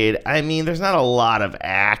Gatorade. I mean, there's not a lot of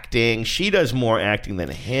acting. She does more acting than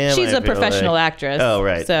him. She's a professional actress. Oh,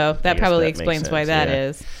 right. So that probably explains why that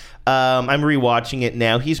is. I'm rewatching it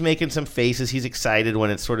now. He's making some faces. He's excited when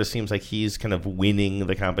it sort of seems like he's kind of winning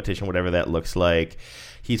the competition, whatever that looks like.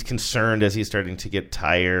 He's concerned as he's starting to get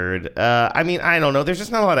tired. I mean, I don't know. There's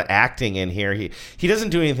just not a lot of acting in here. He doesn't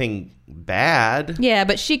do anything bad. Yeah,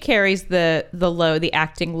 but she carries the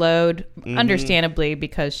acting load, understandably,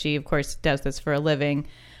 because she, of course, does this for a living.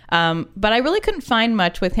 But I really couldn't find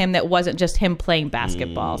much with him that wasn't just him playing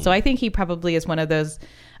basketball. So I think he probably is one of those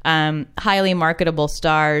highly marketable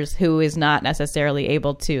stars who is not necessarily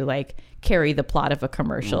able to carry the plot of a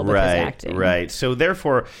commercial with his acting. Right. So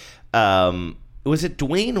therefore, was it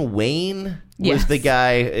Dwayne Wayne? Was the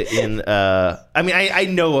guy in? I mean, I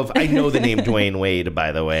know the name Dwayne Wade.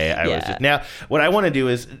 By the way, now what I want to do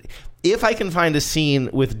is, if I can find a scene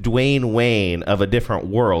with Dwayne Wayne of A Different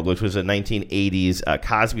World, which was a 1980s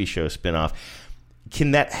Cosby Show spinoff,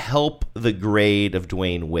 can that help the grade of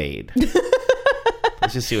Dwayne Wade?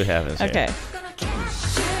 Let's just see what happens. Okay.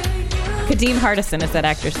 Kadeem Hardison is that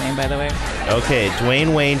actor's name, by the way. Okay,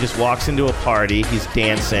 Dwayne Wayne just walks into a party. He's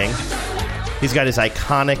dancing. He's got his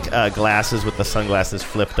iconic glasses with the sunglasses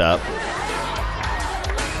flipped up.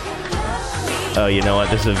 Oh, you know what?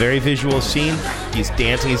 This is a very visual scene. He's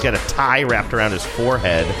dancing. He's got a tie wrapped around his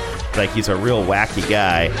forehead like he's a real wacky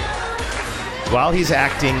guy. While he's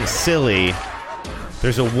acting silly,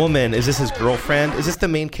 there's a woman. Is this his girlfriend? Is this the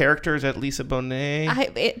main character? Is that Lisa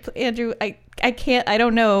Bonet? Andrew, I can't. I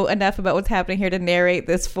don't know enough about what's happening here to narrate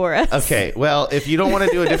this for us. Okay, well, if you don't want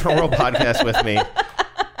to do a Different World podcast with me,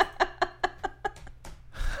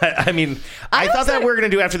 I mean, I thought that we were going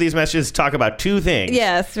to do after these messages talk about two things.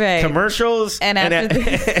 Yes, right. Commercials and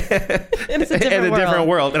it's a different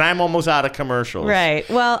world. And I'm almost out of commercials. Right.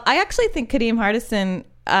 Well, I actually think Kadeem Hardison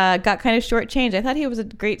got kind of shortchanged. I thought he was a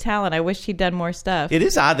great talent. I wished he'd done more stuff. It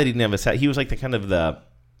is odd that he didn't have a set. He was like the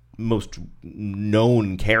most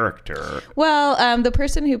known character. Well, the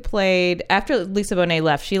person who played after Lisa Bonet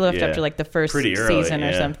left, she left after like the first season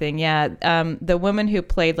or something. Yeah. The woman who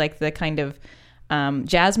played like the kind of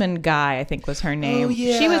Jasmine Guy, I think was her name. Oh,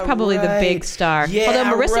 yeah, she was probably the big star. Yeah,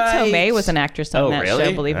 although Marissa Tomei was an actress on that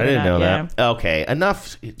show, believe it or not. I didn't know that. Okay,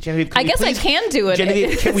 enough. Genevieve, I guess I can do it.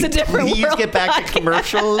 Genevieve, can we please get back to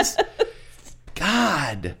commercials?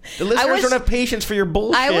 God, the listeners don't have patience for your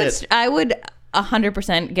bullshit. I would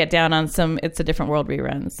 100% get down on some It's a Different World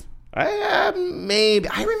reruns. Maybe.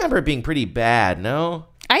 I remember it being pretty bad, no?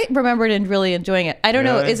 I remembered and really enjoying it. I don't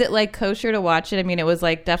know. Is it like kosher to watch it? I mean, it was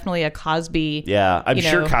like definitely a Cosby. Yeah, I'm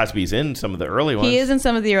sure Cosby's in some of the early ones. He is in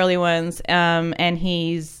some of the early ones, and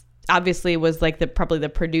he's obviously was like probably the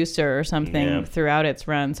producer or something throughout its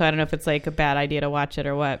run. So I don't know if it's like a bad idea to watch it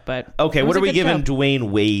or what. But okay, what are we giving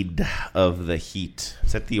Dwayne Wade of the Heat?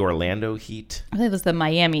 Is that the Orlando Heat? I think it was the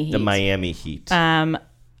Miami Heat. The Miami Heat.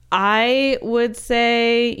 I would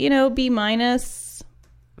say B-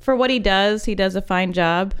 for what he does. He does a fine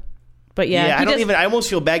job. But I almost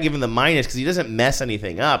feel bad giving the minus because he doesn't mess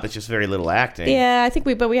anything up. It's just very little acting. Yeah, I think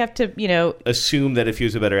we have to, assume that if he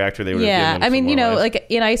was a better actor, they would have given him some more life. Like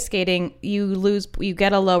in ice skating, you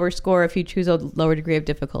get a lower score if you choose a lower degree of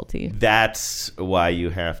difficulty. That's why you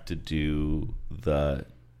have to do the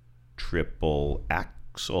triple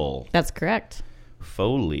axel. That's correct.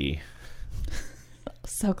 Foley.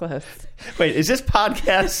 So close. Wait, is this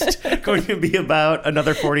podcast going to be about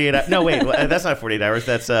another 48 hours? No, wait, that's not 48 hours.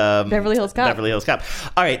 That's Beverly Hills Cop. Beverly Hills Cop.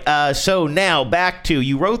 All right, so now back to,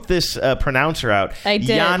 you wrote this pronouncer out. I did.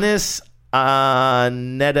 Giannis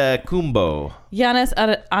Antetokounmpo. Giannis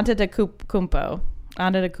Antetokounmpo.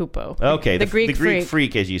 Antetokounmpo. Okay, the Greek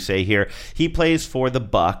freak, as you say here. He plays for the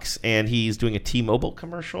Bucks, and he's doing a T-Mobile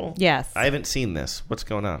commercial? Yes. I haven't seen this. What's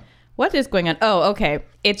going on? What is going on? Oh, okay.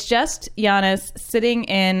 It's just Giannis sitting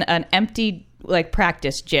in an empty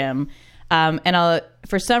practice gym, and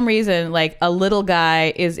for some reason, a little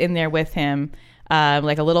guy is in there with him,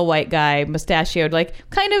 like a little white guy, mustachioed,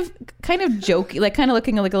 kind of jokey, kind of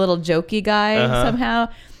looking like a little jokey guy somehow.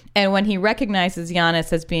 And when he recognizes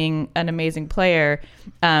Giannis as being an amazing player,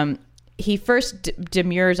 he first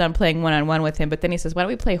demurs on playing one-on-one with him, but then he says, "Why don't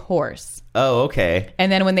we play horse?" Oh, okay.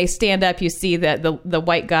 And then when they stand up, you see that the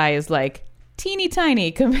white guy is teeny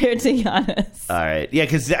tiny compared to Giannis. All right. Yeah,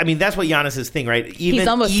 because, that's what Giannis' thing, right? He's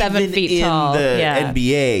almost 7 feet tall. In the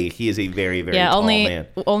NBA, he is a very, very tall man.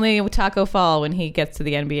 Only Taco Fall, when he gets to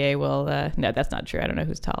the NBA, will... no, that's not true. I don't know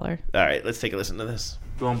who's taller. All right, let's take a listen to this.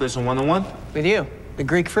 You want to play some one-on-one? With you, the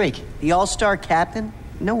Greek freak. The all-star captain?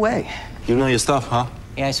 No way. You know your stuff, huh?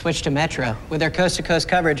 Yeah, I switched to Metro. With their coast-to-coast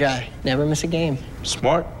coverage, I never miss a game.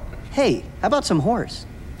 Smart. Hey, how about some horse?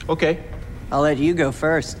 Okay. I'll let you go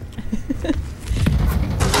first.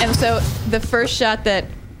 And so the first shot that...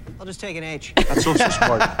 I'll just take an H. That's also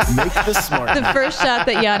smart. Make this smart. The first shot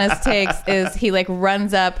that Giannis takes is he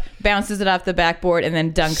runs up, bounces it off the backboard, and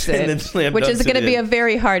then dunks it, which is going to be a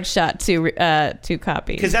very hard shot to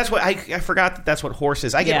copy. Because that's what I forgot that's what horse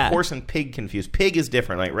is. I get horse and pig confused. Pig is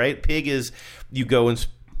different, right? Pig is you go and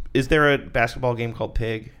is there a basketball game called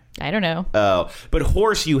Pig? I don't know. Oh, but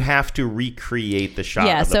horse you have to recreate the shot.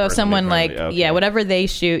 Yeah, of the so if person someone whatever they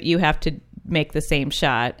shoot, you have to make the same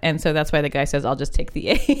shot, and so that's why the guy says, "I'll just take the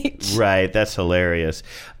H." Right, that's hilarious.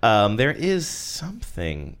 There is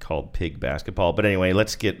something called Pig basketball, but anyway,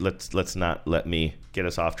 let's not let me get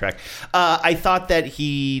us off track. I thought that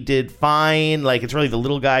he did fine. It's really the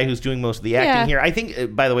little guy who's doing most of the acting here. I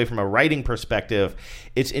think, by the way, from a writing perspective,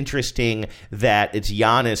 it's interesting that it's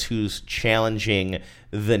Giannis who's challenging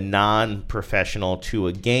the non-professional to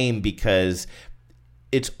a game, because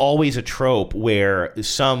it's always a trope where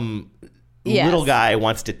some little guy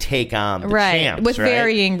wants to take on the champs, with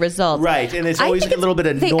varying results. Right, and it's always a little bit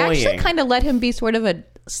annoying. They actually kind of let him be sort of a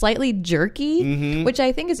slightly jerky, which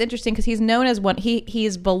I think is interesting because he's known as one.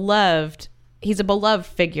 He's beloved. He's a beloved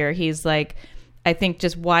figure. He's I think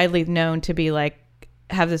just widely known to be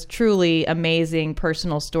have this truly amazing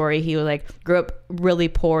personal story. He grew up really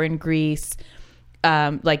poor in Greece.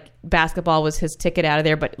 Like basketball was his ticket out of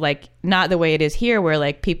there, but like not the way it is here, where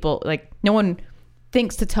like people no one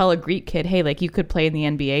thinks to tell a Greek kid, hey, like you could play in the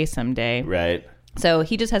NBA someday. Right. So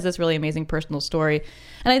he just has this really amazing personal story.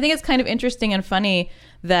 And I think it's kind of interesting and funny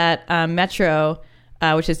that Metro,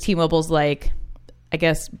 which is T-Mobile's I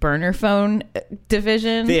guess burner phone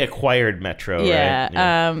division. They acquired Metro, right?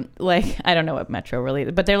 Yeah. I don't know what Metro really,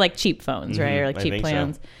 but they're like cheap phones, right? Or like cheap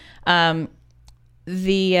plans. So.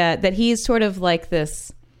 That he's sort of like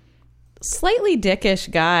this slightly dickish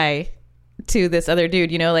guy to this other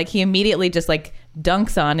dude, like he immediately just like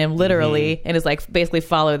dunks on him literally and is like basically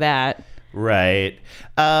follow that. Right.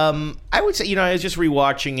 I would say, I was just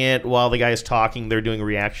rewatching it while the guy's talking. They're doing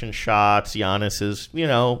reaction shots. Giannis is,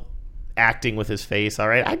 acting with his face. All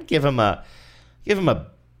right. I'd give him a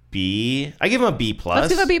B. I give him a B plus. Let's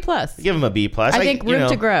give him a B plus. Give him a B plus. I think room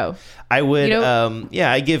to grow. I would.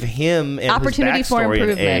 I give him and opportunity his for backstory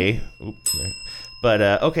improvement. an A. Oops, but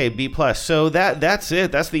okay, B plus. So that's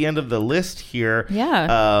it. That's the end of the list here.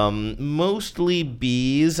 Yeah. Mostly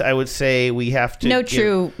B's. I would say we have to. No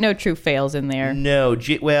true fails in there. No.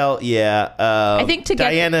 Yeah. I think to get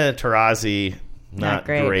Diana Taurasi. Not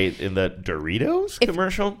great in the Doritos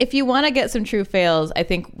commercial. If you want to get some true fails, I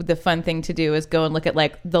think the fun thing to do is go and look at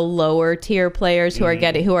like the lower tier players who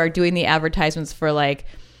are doing the advertisements for like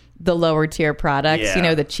the lower tier products,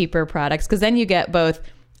 the cheaper products, because then you get both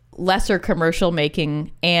lesser commercial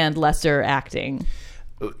making and lesser acting.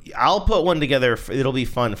 I'll put one together. It'll be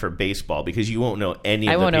fun for baseball because you won't know any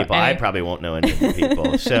of the people. I probably won't know any of the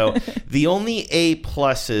people. So the only A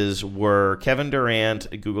pluses were Kevin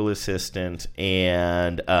Durant, Google Assistant,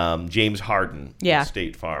 and James Harden,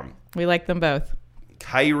 State Farm. We like them both.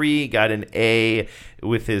 Kyrie got an A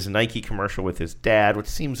with his Nike commercial with his dad, which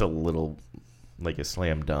seems a little like a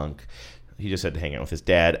slam dunk. He just had to hang out with his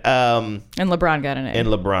dad. And LeBron got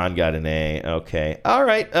an A. Okay. All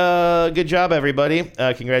right. Good job, everybody.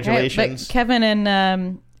 Congratulations. Right, but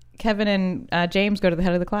Kevin and James go to the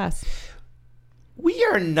head of the class. We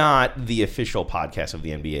are not the official podcast of the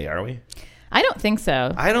NBA, are we? I don't think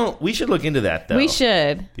so. We should look into that, though. We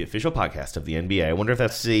should. The official podcast of the NBA. I wonder if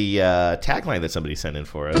that's the tagline that somebody sent in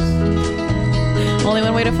for us. Only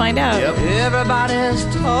one way to find out. Yep. Everybody's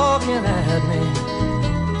talking at me.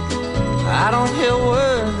 I don't hear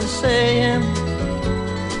words they're saying,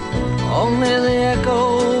 only the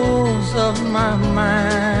echoes of my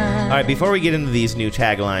mind. All right, before we get into these new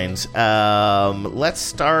taglines, let's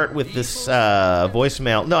start with this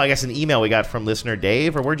voicemail. No, I guess an email we got from listener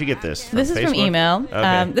Dave, or where'd you get this? This is Facebook? from email.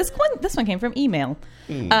 Okay. This one came from email.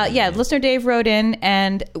 Listener Dave wrote in,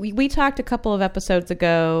 and we talked a couple of episodes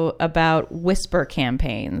ago about whisper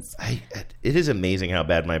campaigns. It is amazing how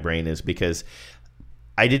bad my brain is because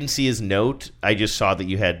I didn't see his note. I just saw that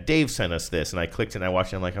you had Dave sent us this, and I clicked and I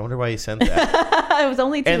watched it. I'm like, I wonder why he sent that. It was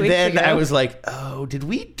only 2 weeks ago. And then I was like, oh, did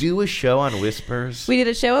we do a show on whispers? We did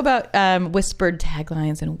a show about whispered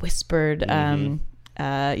taglines and whispered,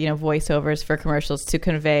 voiceovers for commercials to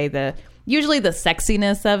convey usually the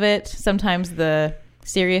sexiness of it, sometimes the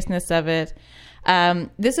seriousness of it.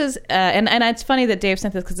 This is, and it's funny that Dave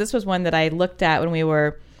sent this because this was one that I looked at when we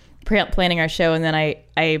were planning our show, and then I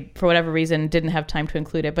for whatever reason didn't have time to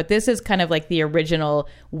include it, but this is kind of like the original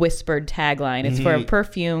whispered tagline. It's for a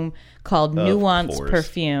perfume called Nuance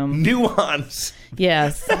Perfume. Nuance.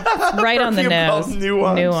 Yes. Right on the nose.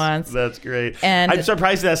 Nuance. That's great. And I'm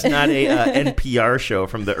surprised that's not a NPR show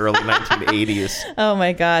from the early 1980s. Oh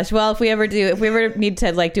my gosh. Well, if we ever need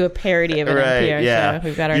to do a parody of an NPR show,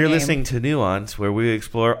 we've got our You're name. listening to Nuance, where we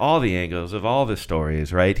explore all the angles of all the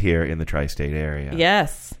stories right here in the tri-state area.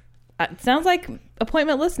 Yes. Sounds like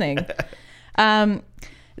appointment listening.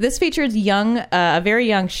 This features a very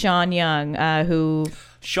young Sean Young,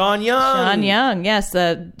 Sean Young, yes,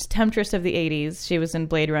 the temptress of the 80s. She was in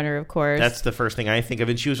Blade Runner, of course. That's the first thing I think of.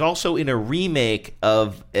 And she was also in a remake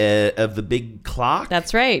of The Big Clock.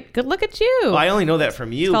 That's right. Good look at you. Well, I only know that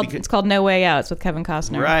from you. It's called No Way Out. It's with Kevin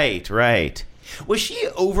Costner. Right. Was she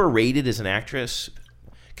overrated as an actress?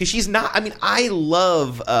 Because she's not. I mean, I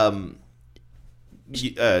love...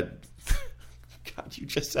 God, you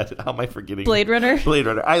just said it. How am I forgetting? Blade Runner.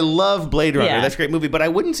 I love Blade Runner. Yeah. That's a great movie. But I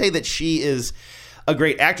wouldn't say that she is a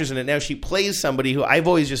great actress in it. Now, she plays somebody who I've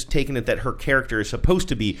always just taken it that her character is supposed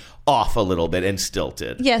to be off a little bit and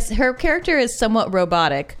stilted. Yes, her character is somewhat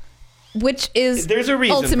robotic, which is there's a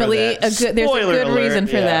reason ultimately for that. there's a good alert, reason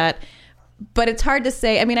for that. But it's hard to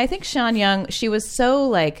say. I mean, I think Sean Young, she was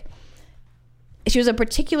so she was a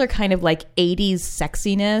particular kind of 80s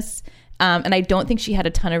sexiness. And I don't think she had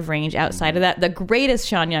a ton of range outside of that. The greatest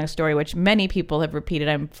Sean Young story, which many people have repeated,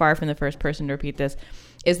 I'm far from the first person to repeat this,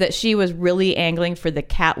 is that she was really angling for the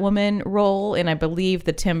Catwoman role in, I believe,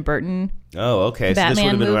 the Tim Burton Oh, okay. Batman so this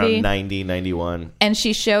would have been movie. around 90, 91. And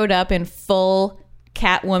she showed up in full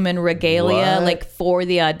Catwoman regalia, What? like, for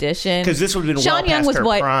the audition. Because this would have been Sean well Young past was her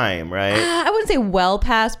what? prime, right? I wouldn't say well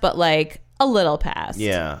past, but, like, a little past.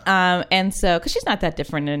 Yeah. And so, because she's not that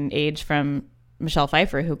different in age from Michelle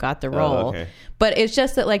Pfeiffer, who got the role. okay. But it's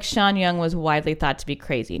just that, like, Sean Young was widely thought to be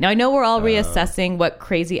crazy. Now, I know we're all reassessing what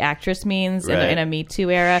crazy actress means Right. in a Me Too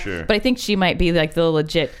era, Sure. but I think she might be, like, the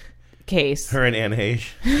legit case. Her and Anne Heche.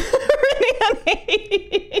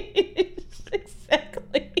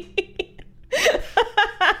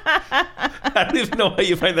 I don't even know why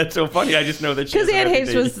you find that so funny. I just know that she Because has a Anne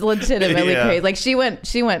Heche was reputation. legitimately Yeah. crazy. Like,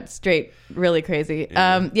 she went straight really crazy.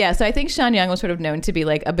 So I think Sean Young was sort of known to be,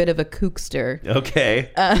 like, a bit of a kookster. Okay.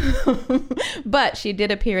 But she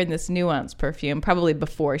did appear in this Nuance perfume probably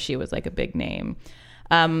before she was, like, a big name.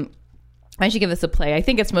 I should give this a play. I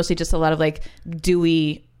think it's mostly just a lot of, like,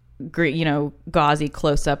 dewy, gauzy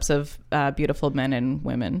close-ups of beautiful men and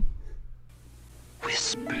women.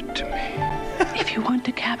 Whisper to me. If you want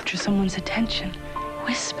to capture someone's attention,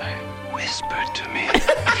 whisper. Whisper to me.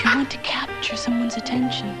 If you want to capture someone's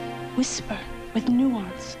attention, whisper with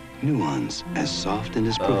nuance. Nuance as soft and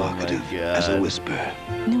as provocative as a whisper.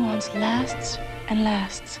 Nuance lasts and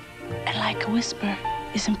lasts, and like a whisper,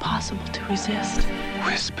 is impossible to resist.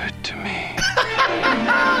 Whisper to me.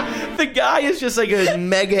 The guy is just like a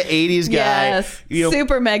mega 80s guy. Yes,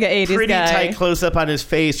 super mega 80s pretty guy. tight close up on his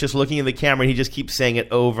face, just looking in the camera, and he just keeps saying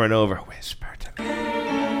it over and over. Whisper to me.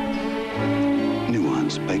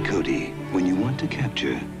 Nuance by Cody. When you want to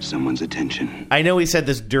capture someone's attention. I know he said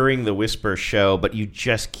this during the Whisper show, but you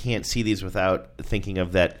just can't see these without thinking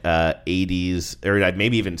of that 80s or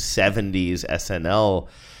maybe even 70s SNL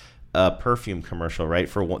perfume commercial, right?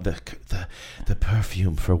 For the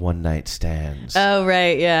perfume for one night stands. Oh,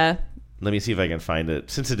 right, yeah. Let me see if I can find it.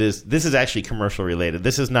 Since this is actually commercial related.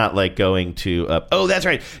 This is not like going to oh, that's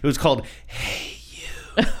right. It was called Hey You.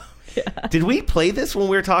 Yeah. Did we play this when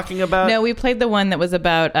we were talking about? No, we played the one that was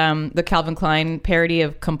about the Calvin Klein parody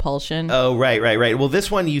of Compulsion. Oh, right. Well, this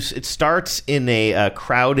one, it starts in a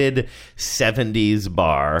crowded 70s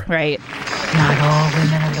bar. Right. Not all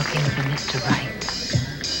women are looking for Mr. Right.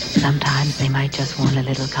 Sometimes they might just want a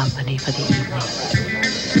little company for the evening.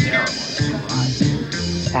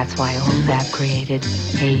 That's why Old Zap created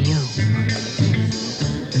Hey You.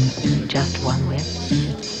 Just one whip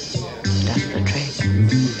does the trick.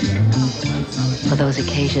 For those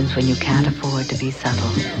occasions when you can't afford to be subtle.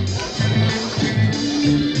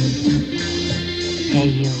 Hey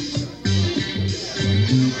You.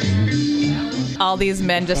 All these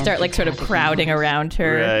men just start, like, sort of crowding around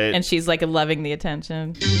her, Right. and she's, like, loving the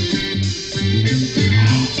attention.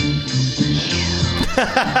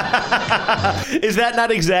 Is that not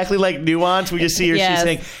exactly like Nuance? We just see her, Yes. she's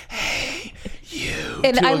saying, hey, you,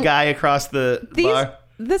 And to a guy across the bar.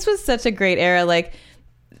 This was such a great era. Like,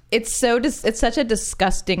 it's such a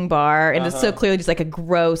disgusting bar, and it's so clearly just like a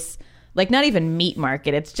gross, like, not even meat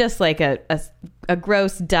market. It's just like a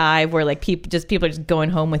gross dive where, like, people are just going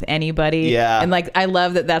home with anybody. Yeah. And, like, I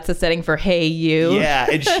love that that's a setting for Hey You. Yeah,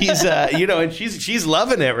 and she's and she's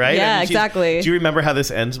loving it, right? Yeah, I mean, exactly. Do you remember how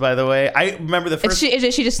this ends, by the way? I remember the first.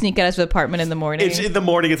 Does she just sneak out of the apartment in the morning? It's in the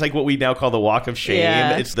morning. It's like what we now call the walk of shame.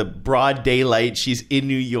 Yeah. It's the broad daylight. She's in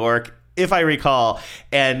New York, if I recall,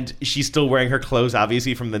 and she's still wearing her clothes,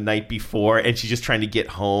 obviously, from the night before, and she's just trying to get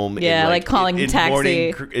home. Yeah, in, like calling in taxi.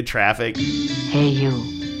 morning traffic. Hey You.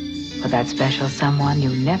 For that special someone you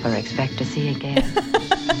never expect to see again.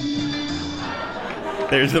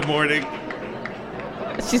 There's the morning.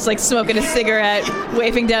 She's, like, smoking a cigarette,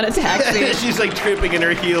 waving down a taxi. She's, like, tripping in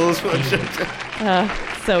her heels.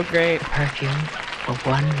 So great. Perfume for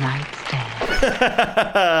one night stand.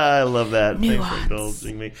 I love that. Nuance. Thanks for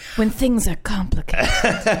indulging me. When things are complicated.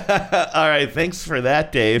 All right, thanks for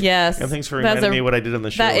that, Dave. Yes. And thanks for reminding me what I did on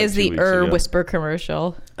the show. That like is 2 the weeks ago. Whisper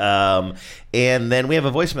commercial. And then we have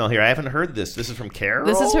a voicemail here. I haven't heard this. This is from Carol?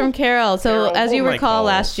 This is from Carol. So Carol, as you hold my recall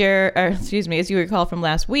calls. as you recall from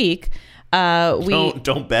last week,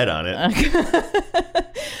 Don't bet on it.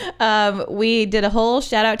 We did a whole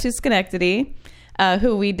shout out to Schenectady,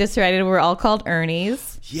 who we decided were all called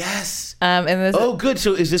Ernie's. Yes. And this, good.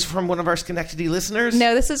 So is this from one of our Schenectady listeners?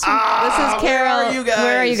 No, this is Carol. Where are you guys?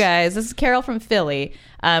 Where are you guys? This is Carol from Philly.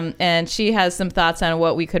 And she has some thoughts on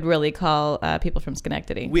what we could really call people from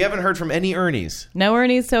Schenectady. We haven't heard from any Ernies. No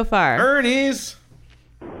Ernies so far. Ernies.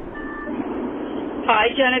 Hi,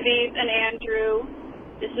 Genevieve and Andrew.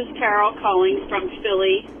 This is Carol calling from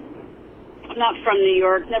Philly. I'm not from New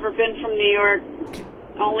York, never been from New York,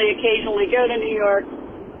 only occasionally go to New York.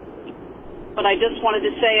 But I just wanted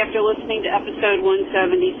to say, after listening to episode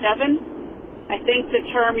 177, I think the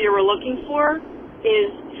term you were looking for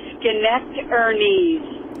is Schenectady.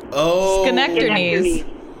 Oh. Schenectady.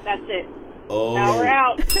 That's it. Oh. Now we're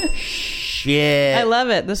out. Shit. I love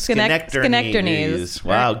it. The Schenectady.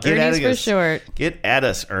 Wow. Get Ernie's at for us. short. Get at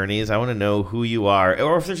us, Ernie's. I want to know who you are.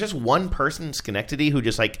 Or if there's just one person in Schenectady who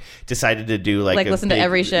just like decided to do like listen to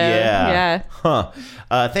every show. Yeah. Huh.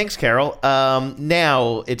 Thanks, Carol.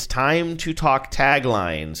 Now it's time to talk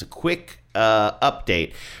taglines. A quick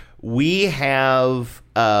update. We have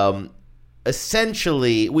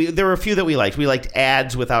essentially there were a few that we liked. We liked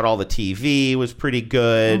ads without all the TV was pretty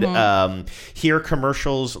good. Hear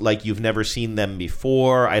commercials like you've never seen them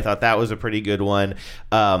before. I thought that was a pretty good one.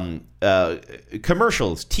 Commercials,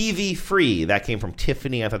 TV free. That came from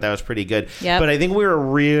Tiffany. I thought that was pretty good. Yep. But I think we were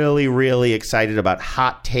really, really excited about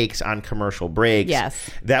hot takes on commercial breaks. Yes.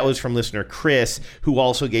 That was from listener Chris, who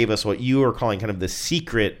also gave us what you were calling kind of the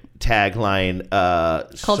secret tagline.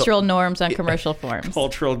 Cultural norms on commercial forms.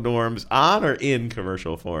 Cultural norms on or in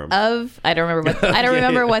commercial forms. I don't remember what I don't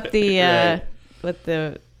remember what the Right. what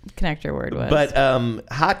the connector word was. But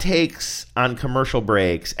hot takes on commercial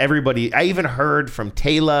breaks. Everybody, I even heard from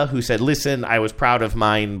Taylor who said, listen, I was proud of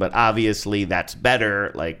mine, but obviously that's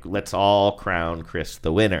better. Like, let's all crown Chris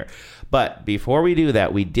the winner. But before we do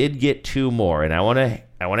that, we did get two more, and I want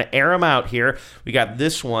to air them out here. We got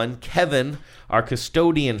this one, Kevin, our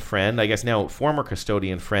custodian friend, I guess now former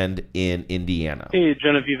custodian friend in Indiana. Hey,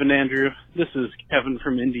 Genevieve and Andrew. This is Kevin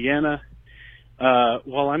from Indiana.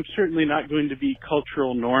 While I'm certainly not going to be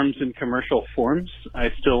cultural norms in commercial forms, I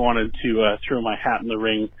still wanted to throw my hat in the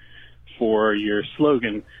ring for your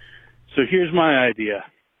slogan. So here's my idea.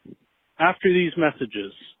 After these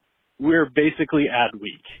messages, we're basically ad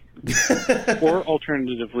week. Or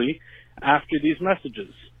alternatively, after these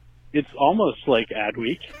messages, it's almost like ad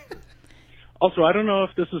week. Also, I don't know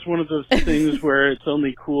if this is one of those things where it's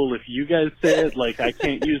only cool if you guys say it. Like, I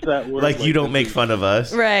can't use that word. Like you don't make fun of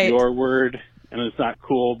us. Right. Your word, and it's not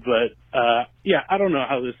cool. But, yeah, I don't know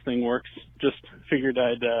how this thing works. Just figured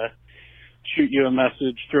I'd shoot you a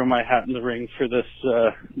message, throw my hat in the ring for this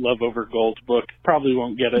Love Over Gold book. Probably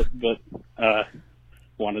won't get it, but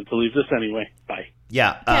wanted to leave this anyway. Bye.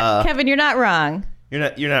 Yeah. Kevin, you're not wrong.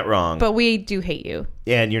 You're not wrong. But we do hate you.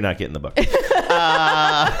 And you're not getting the book.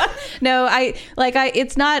 No,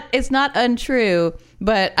 it's not untrue,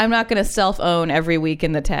 but I'm not going to self-own every week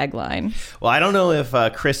in the tagline. Well, I don't know if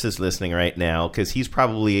Chris is listening right now because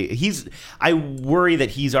I worry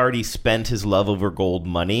that he's already spent his Love Over Gold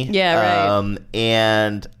money. Yeah, right.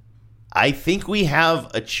 And I think we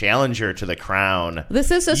have a challenger to the crown.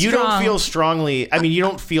 This is a You strong... don't feel strongly. I mean, you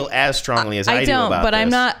don't feel as strongly as I do about but this. I'm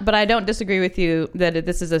not. But I don't disagree with you that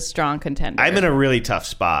this is a strong contender. I'm in a really tough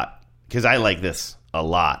spot because I like this a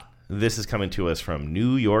lot. This is coming to us from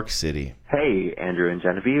New York City. Hey, Andrew and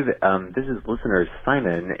Genevieve. This is listener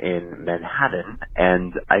Simon in Manhattan,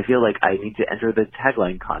 and I feel like I need to enter the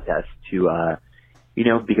tagline contest to,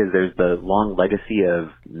 because there's the long legacy of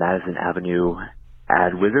Madison Avenue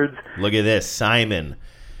ad wizards. Look at this, Simon.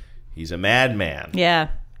 He's a madman. Yeah.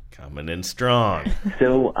 Coming in strong.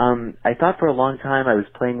 So I thought for a long time I was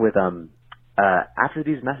playing with, after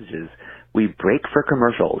these messages, we break for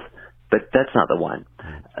commercials. But that's not the one.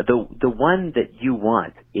 The one that you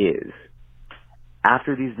want is,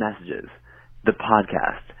 after these messages, the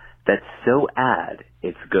podcast that's so ad,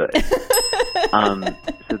 it's good.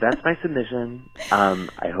 So that's my submission.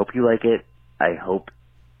 I hope you like it. I hope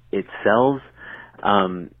it sells.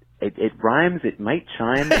 It rhymes. It might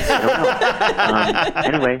chime. I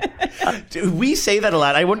don't know. Anyway. We say that a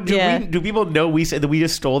lot. Do people know we say that we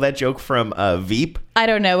just stole that joke from Veep? I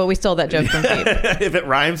don't know, but we stole that joke from Veep. If it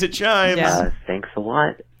rhymes, it chimes. Yeah. Thanks a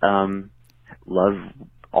lot. Love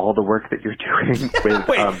all the work that you're doing with...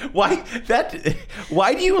 Wait,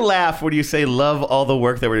 why do you laugh when you say love all the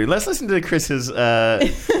work that we're doing? Let's listen to Chris's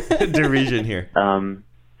derision here.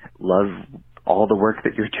 Love all the work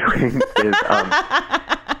that you're doing with,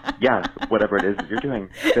 whatever it is that you're doing.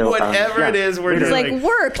 So, whatever it is we're doing. It's like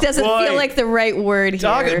work doesn't feel like the right word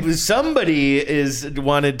here. Somebody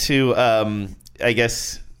wanted to, I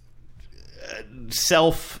guess,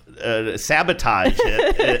 sabotage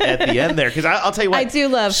it at the end there. Because I'll tell you what. I do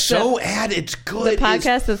love ad, it's good. The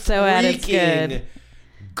podcast that's so ad, it's good.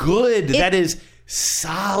 Good. That is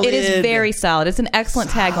solid. It is very solid. It's an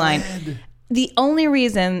excellent tagline. The only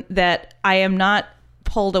reason that I am not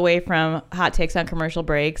pulled away from hot takes on commercial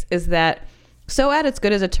breaks is that So At It's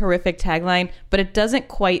Good is a terrific tagline, but it doesn't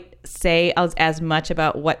quite say as much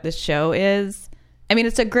about what the show is. I mean,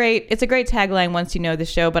 it's a great tagline once you know the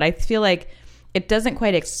show, but I feel like it doesn't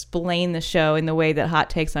quite explain the show in the way that Hot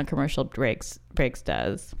Takes on Commercial Breaks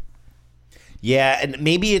does. Yeah, and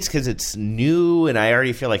maybe it's because it's new, and I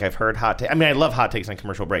already feel like I've heard hot takes. I mean, I love hot takes on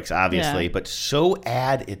commercial breaks, obviously, but so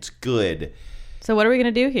it's good. So what are we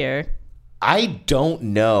going to do here? I don't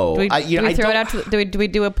know. Do we throw it out? Do we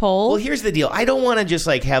do a poll? Well, here's the deal. I don't want to just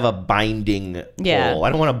like have a binding poll. I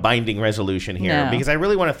don't want a binding resolution here because I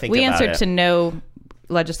really want to think about it. We answer to no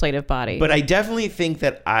legislative body. But I definitely think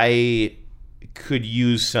that I could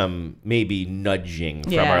use some maybe nudging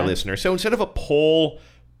from our listeners. So instead of a poll,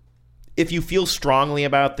 if you feel strongly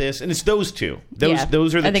about this, and it's those two. Those are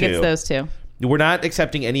the two. I think it's those two. We're not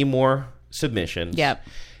accepting any more submissions. Yep.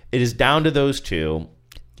 It is down to those two.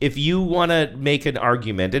 If you want to make an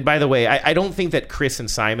argument, and by the way, I don't think that Chris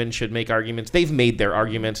and Simon should make arguments. They've made their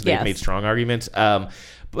arguments. They've made strong arguments.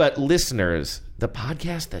 But listeners, the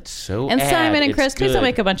podcast that's so and Simon and Chris, please don't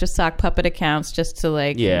make a bunch of sock puppet accounts just to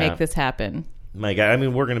make this happen. My God, I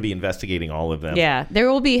mean, we're going to be investigating all of them. Yeah,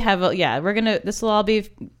 there will be this will all be,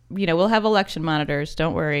 we'll have election monitors.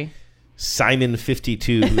 Don't worry.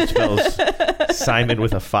 Simon52, who spells Simon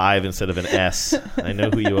with a 5 instead of an S. I know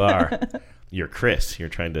who you are. You're Chris. You're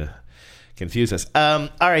trying to confuse us. All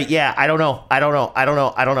right. Yeah. I don't know.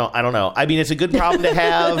 I mean, it's a good problem to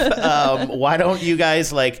have. Why don't you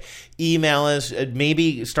guys email us,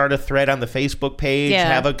 maybe start a thread on the Facebook page,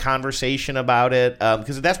 have a conversation about it.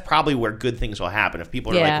 Because that's probably where good things will happen. If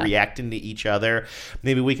people are reacting to each other,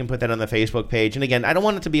 maybe we can put that on the Facebook page. And again, I don't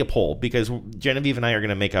want it to be a poll because Genevieve and I are going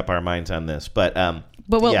to make up our minds on this, but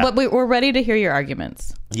we're ready to hear your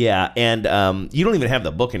arguments. Yeah. And you don't even have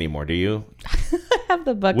the book anymore, do you? I have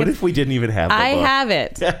the book. What if we didn't even have the book? I have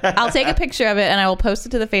it. I'll take a picture of it and I will post it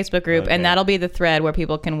to the Facebook group, and that'll be the thread where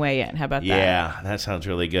people can weigh in. How about that? Yeah, that sounds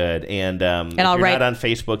really good. And if you're not on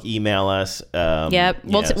Facebook, email us. Yep.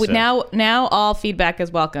 Now all feedback is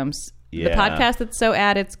welcome. The podcast that's so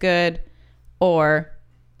it's good, or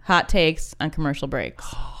hot takes on commercial breaks.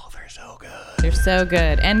 Oh, they're so good. They're so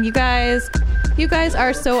good. And you guys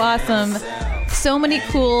are so awesome. So many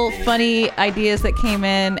cool, funny ideas that came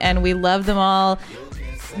in, and we love them all.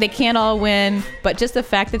 They can't all win, but just the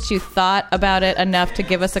fact that you thought about it enough to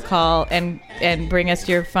give us a call and bring us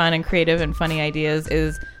your fun and creative and funny ideas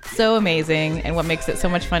is so amazing, and what makes it so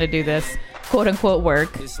much fun to do this quote-unquote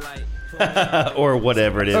work. Or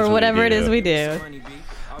whatever it is we do.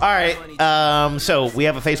 All right, so we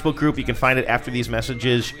have a Facebook group. You can find it After These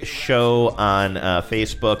Messages Show on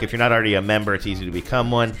Facebook. If you're not already a member, it's easy to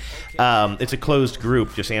become one. It's a closed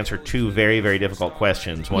group. Just answer 2 very, very difficult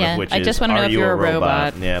questions, one of which is, I just want to know if you're a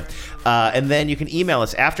robot. Yeah. And then you can email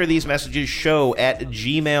us,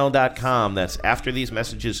 afterthesemessageshow@gmail.com. That's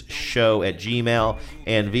afterthesemessageshow@gmail.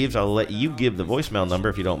 And Vives, I'll let you give the voicemail number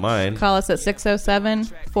if you don't mind. Call us at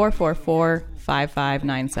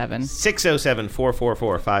 607-444-5597.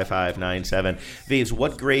 607-444-5597. Vives,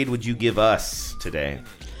 what grade would you give us today?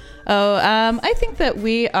 I think that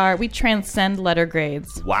we transcend letter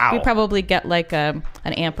grades. Wow. We probably get an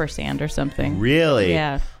ampersand or something. Really?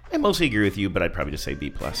 Yeah. I mostly agree with you, but I'd probably just say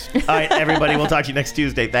B+. All right, everybody, we'll talk to you next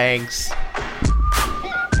Tuesday. Thanks.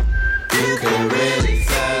 You can really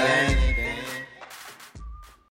say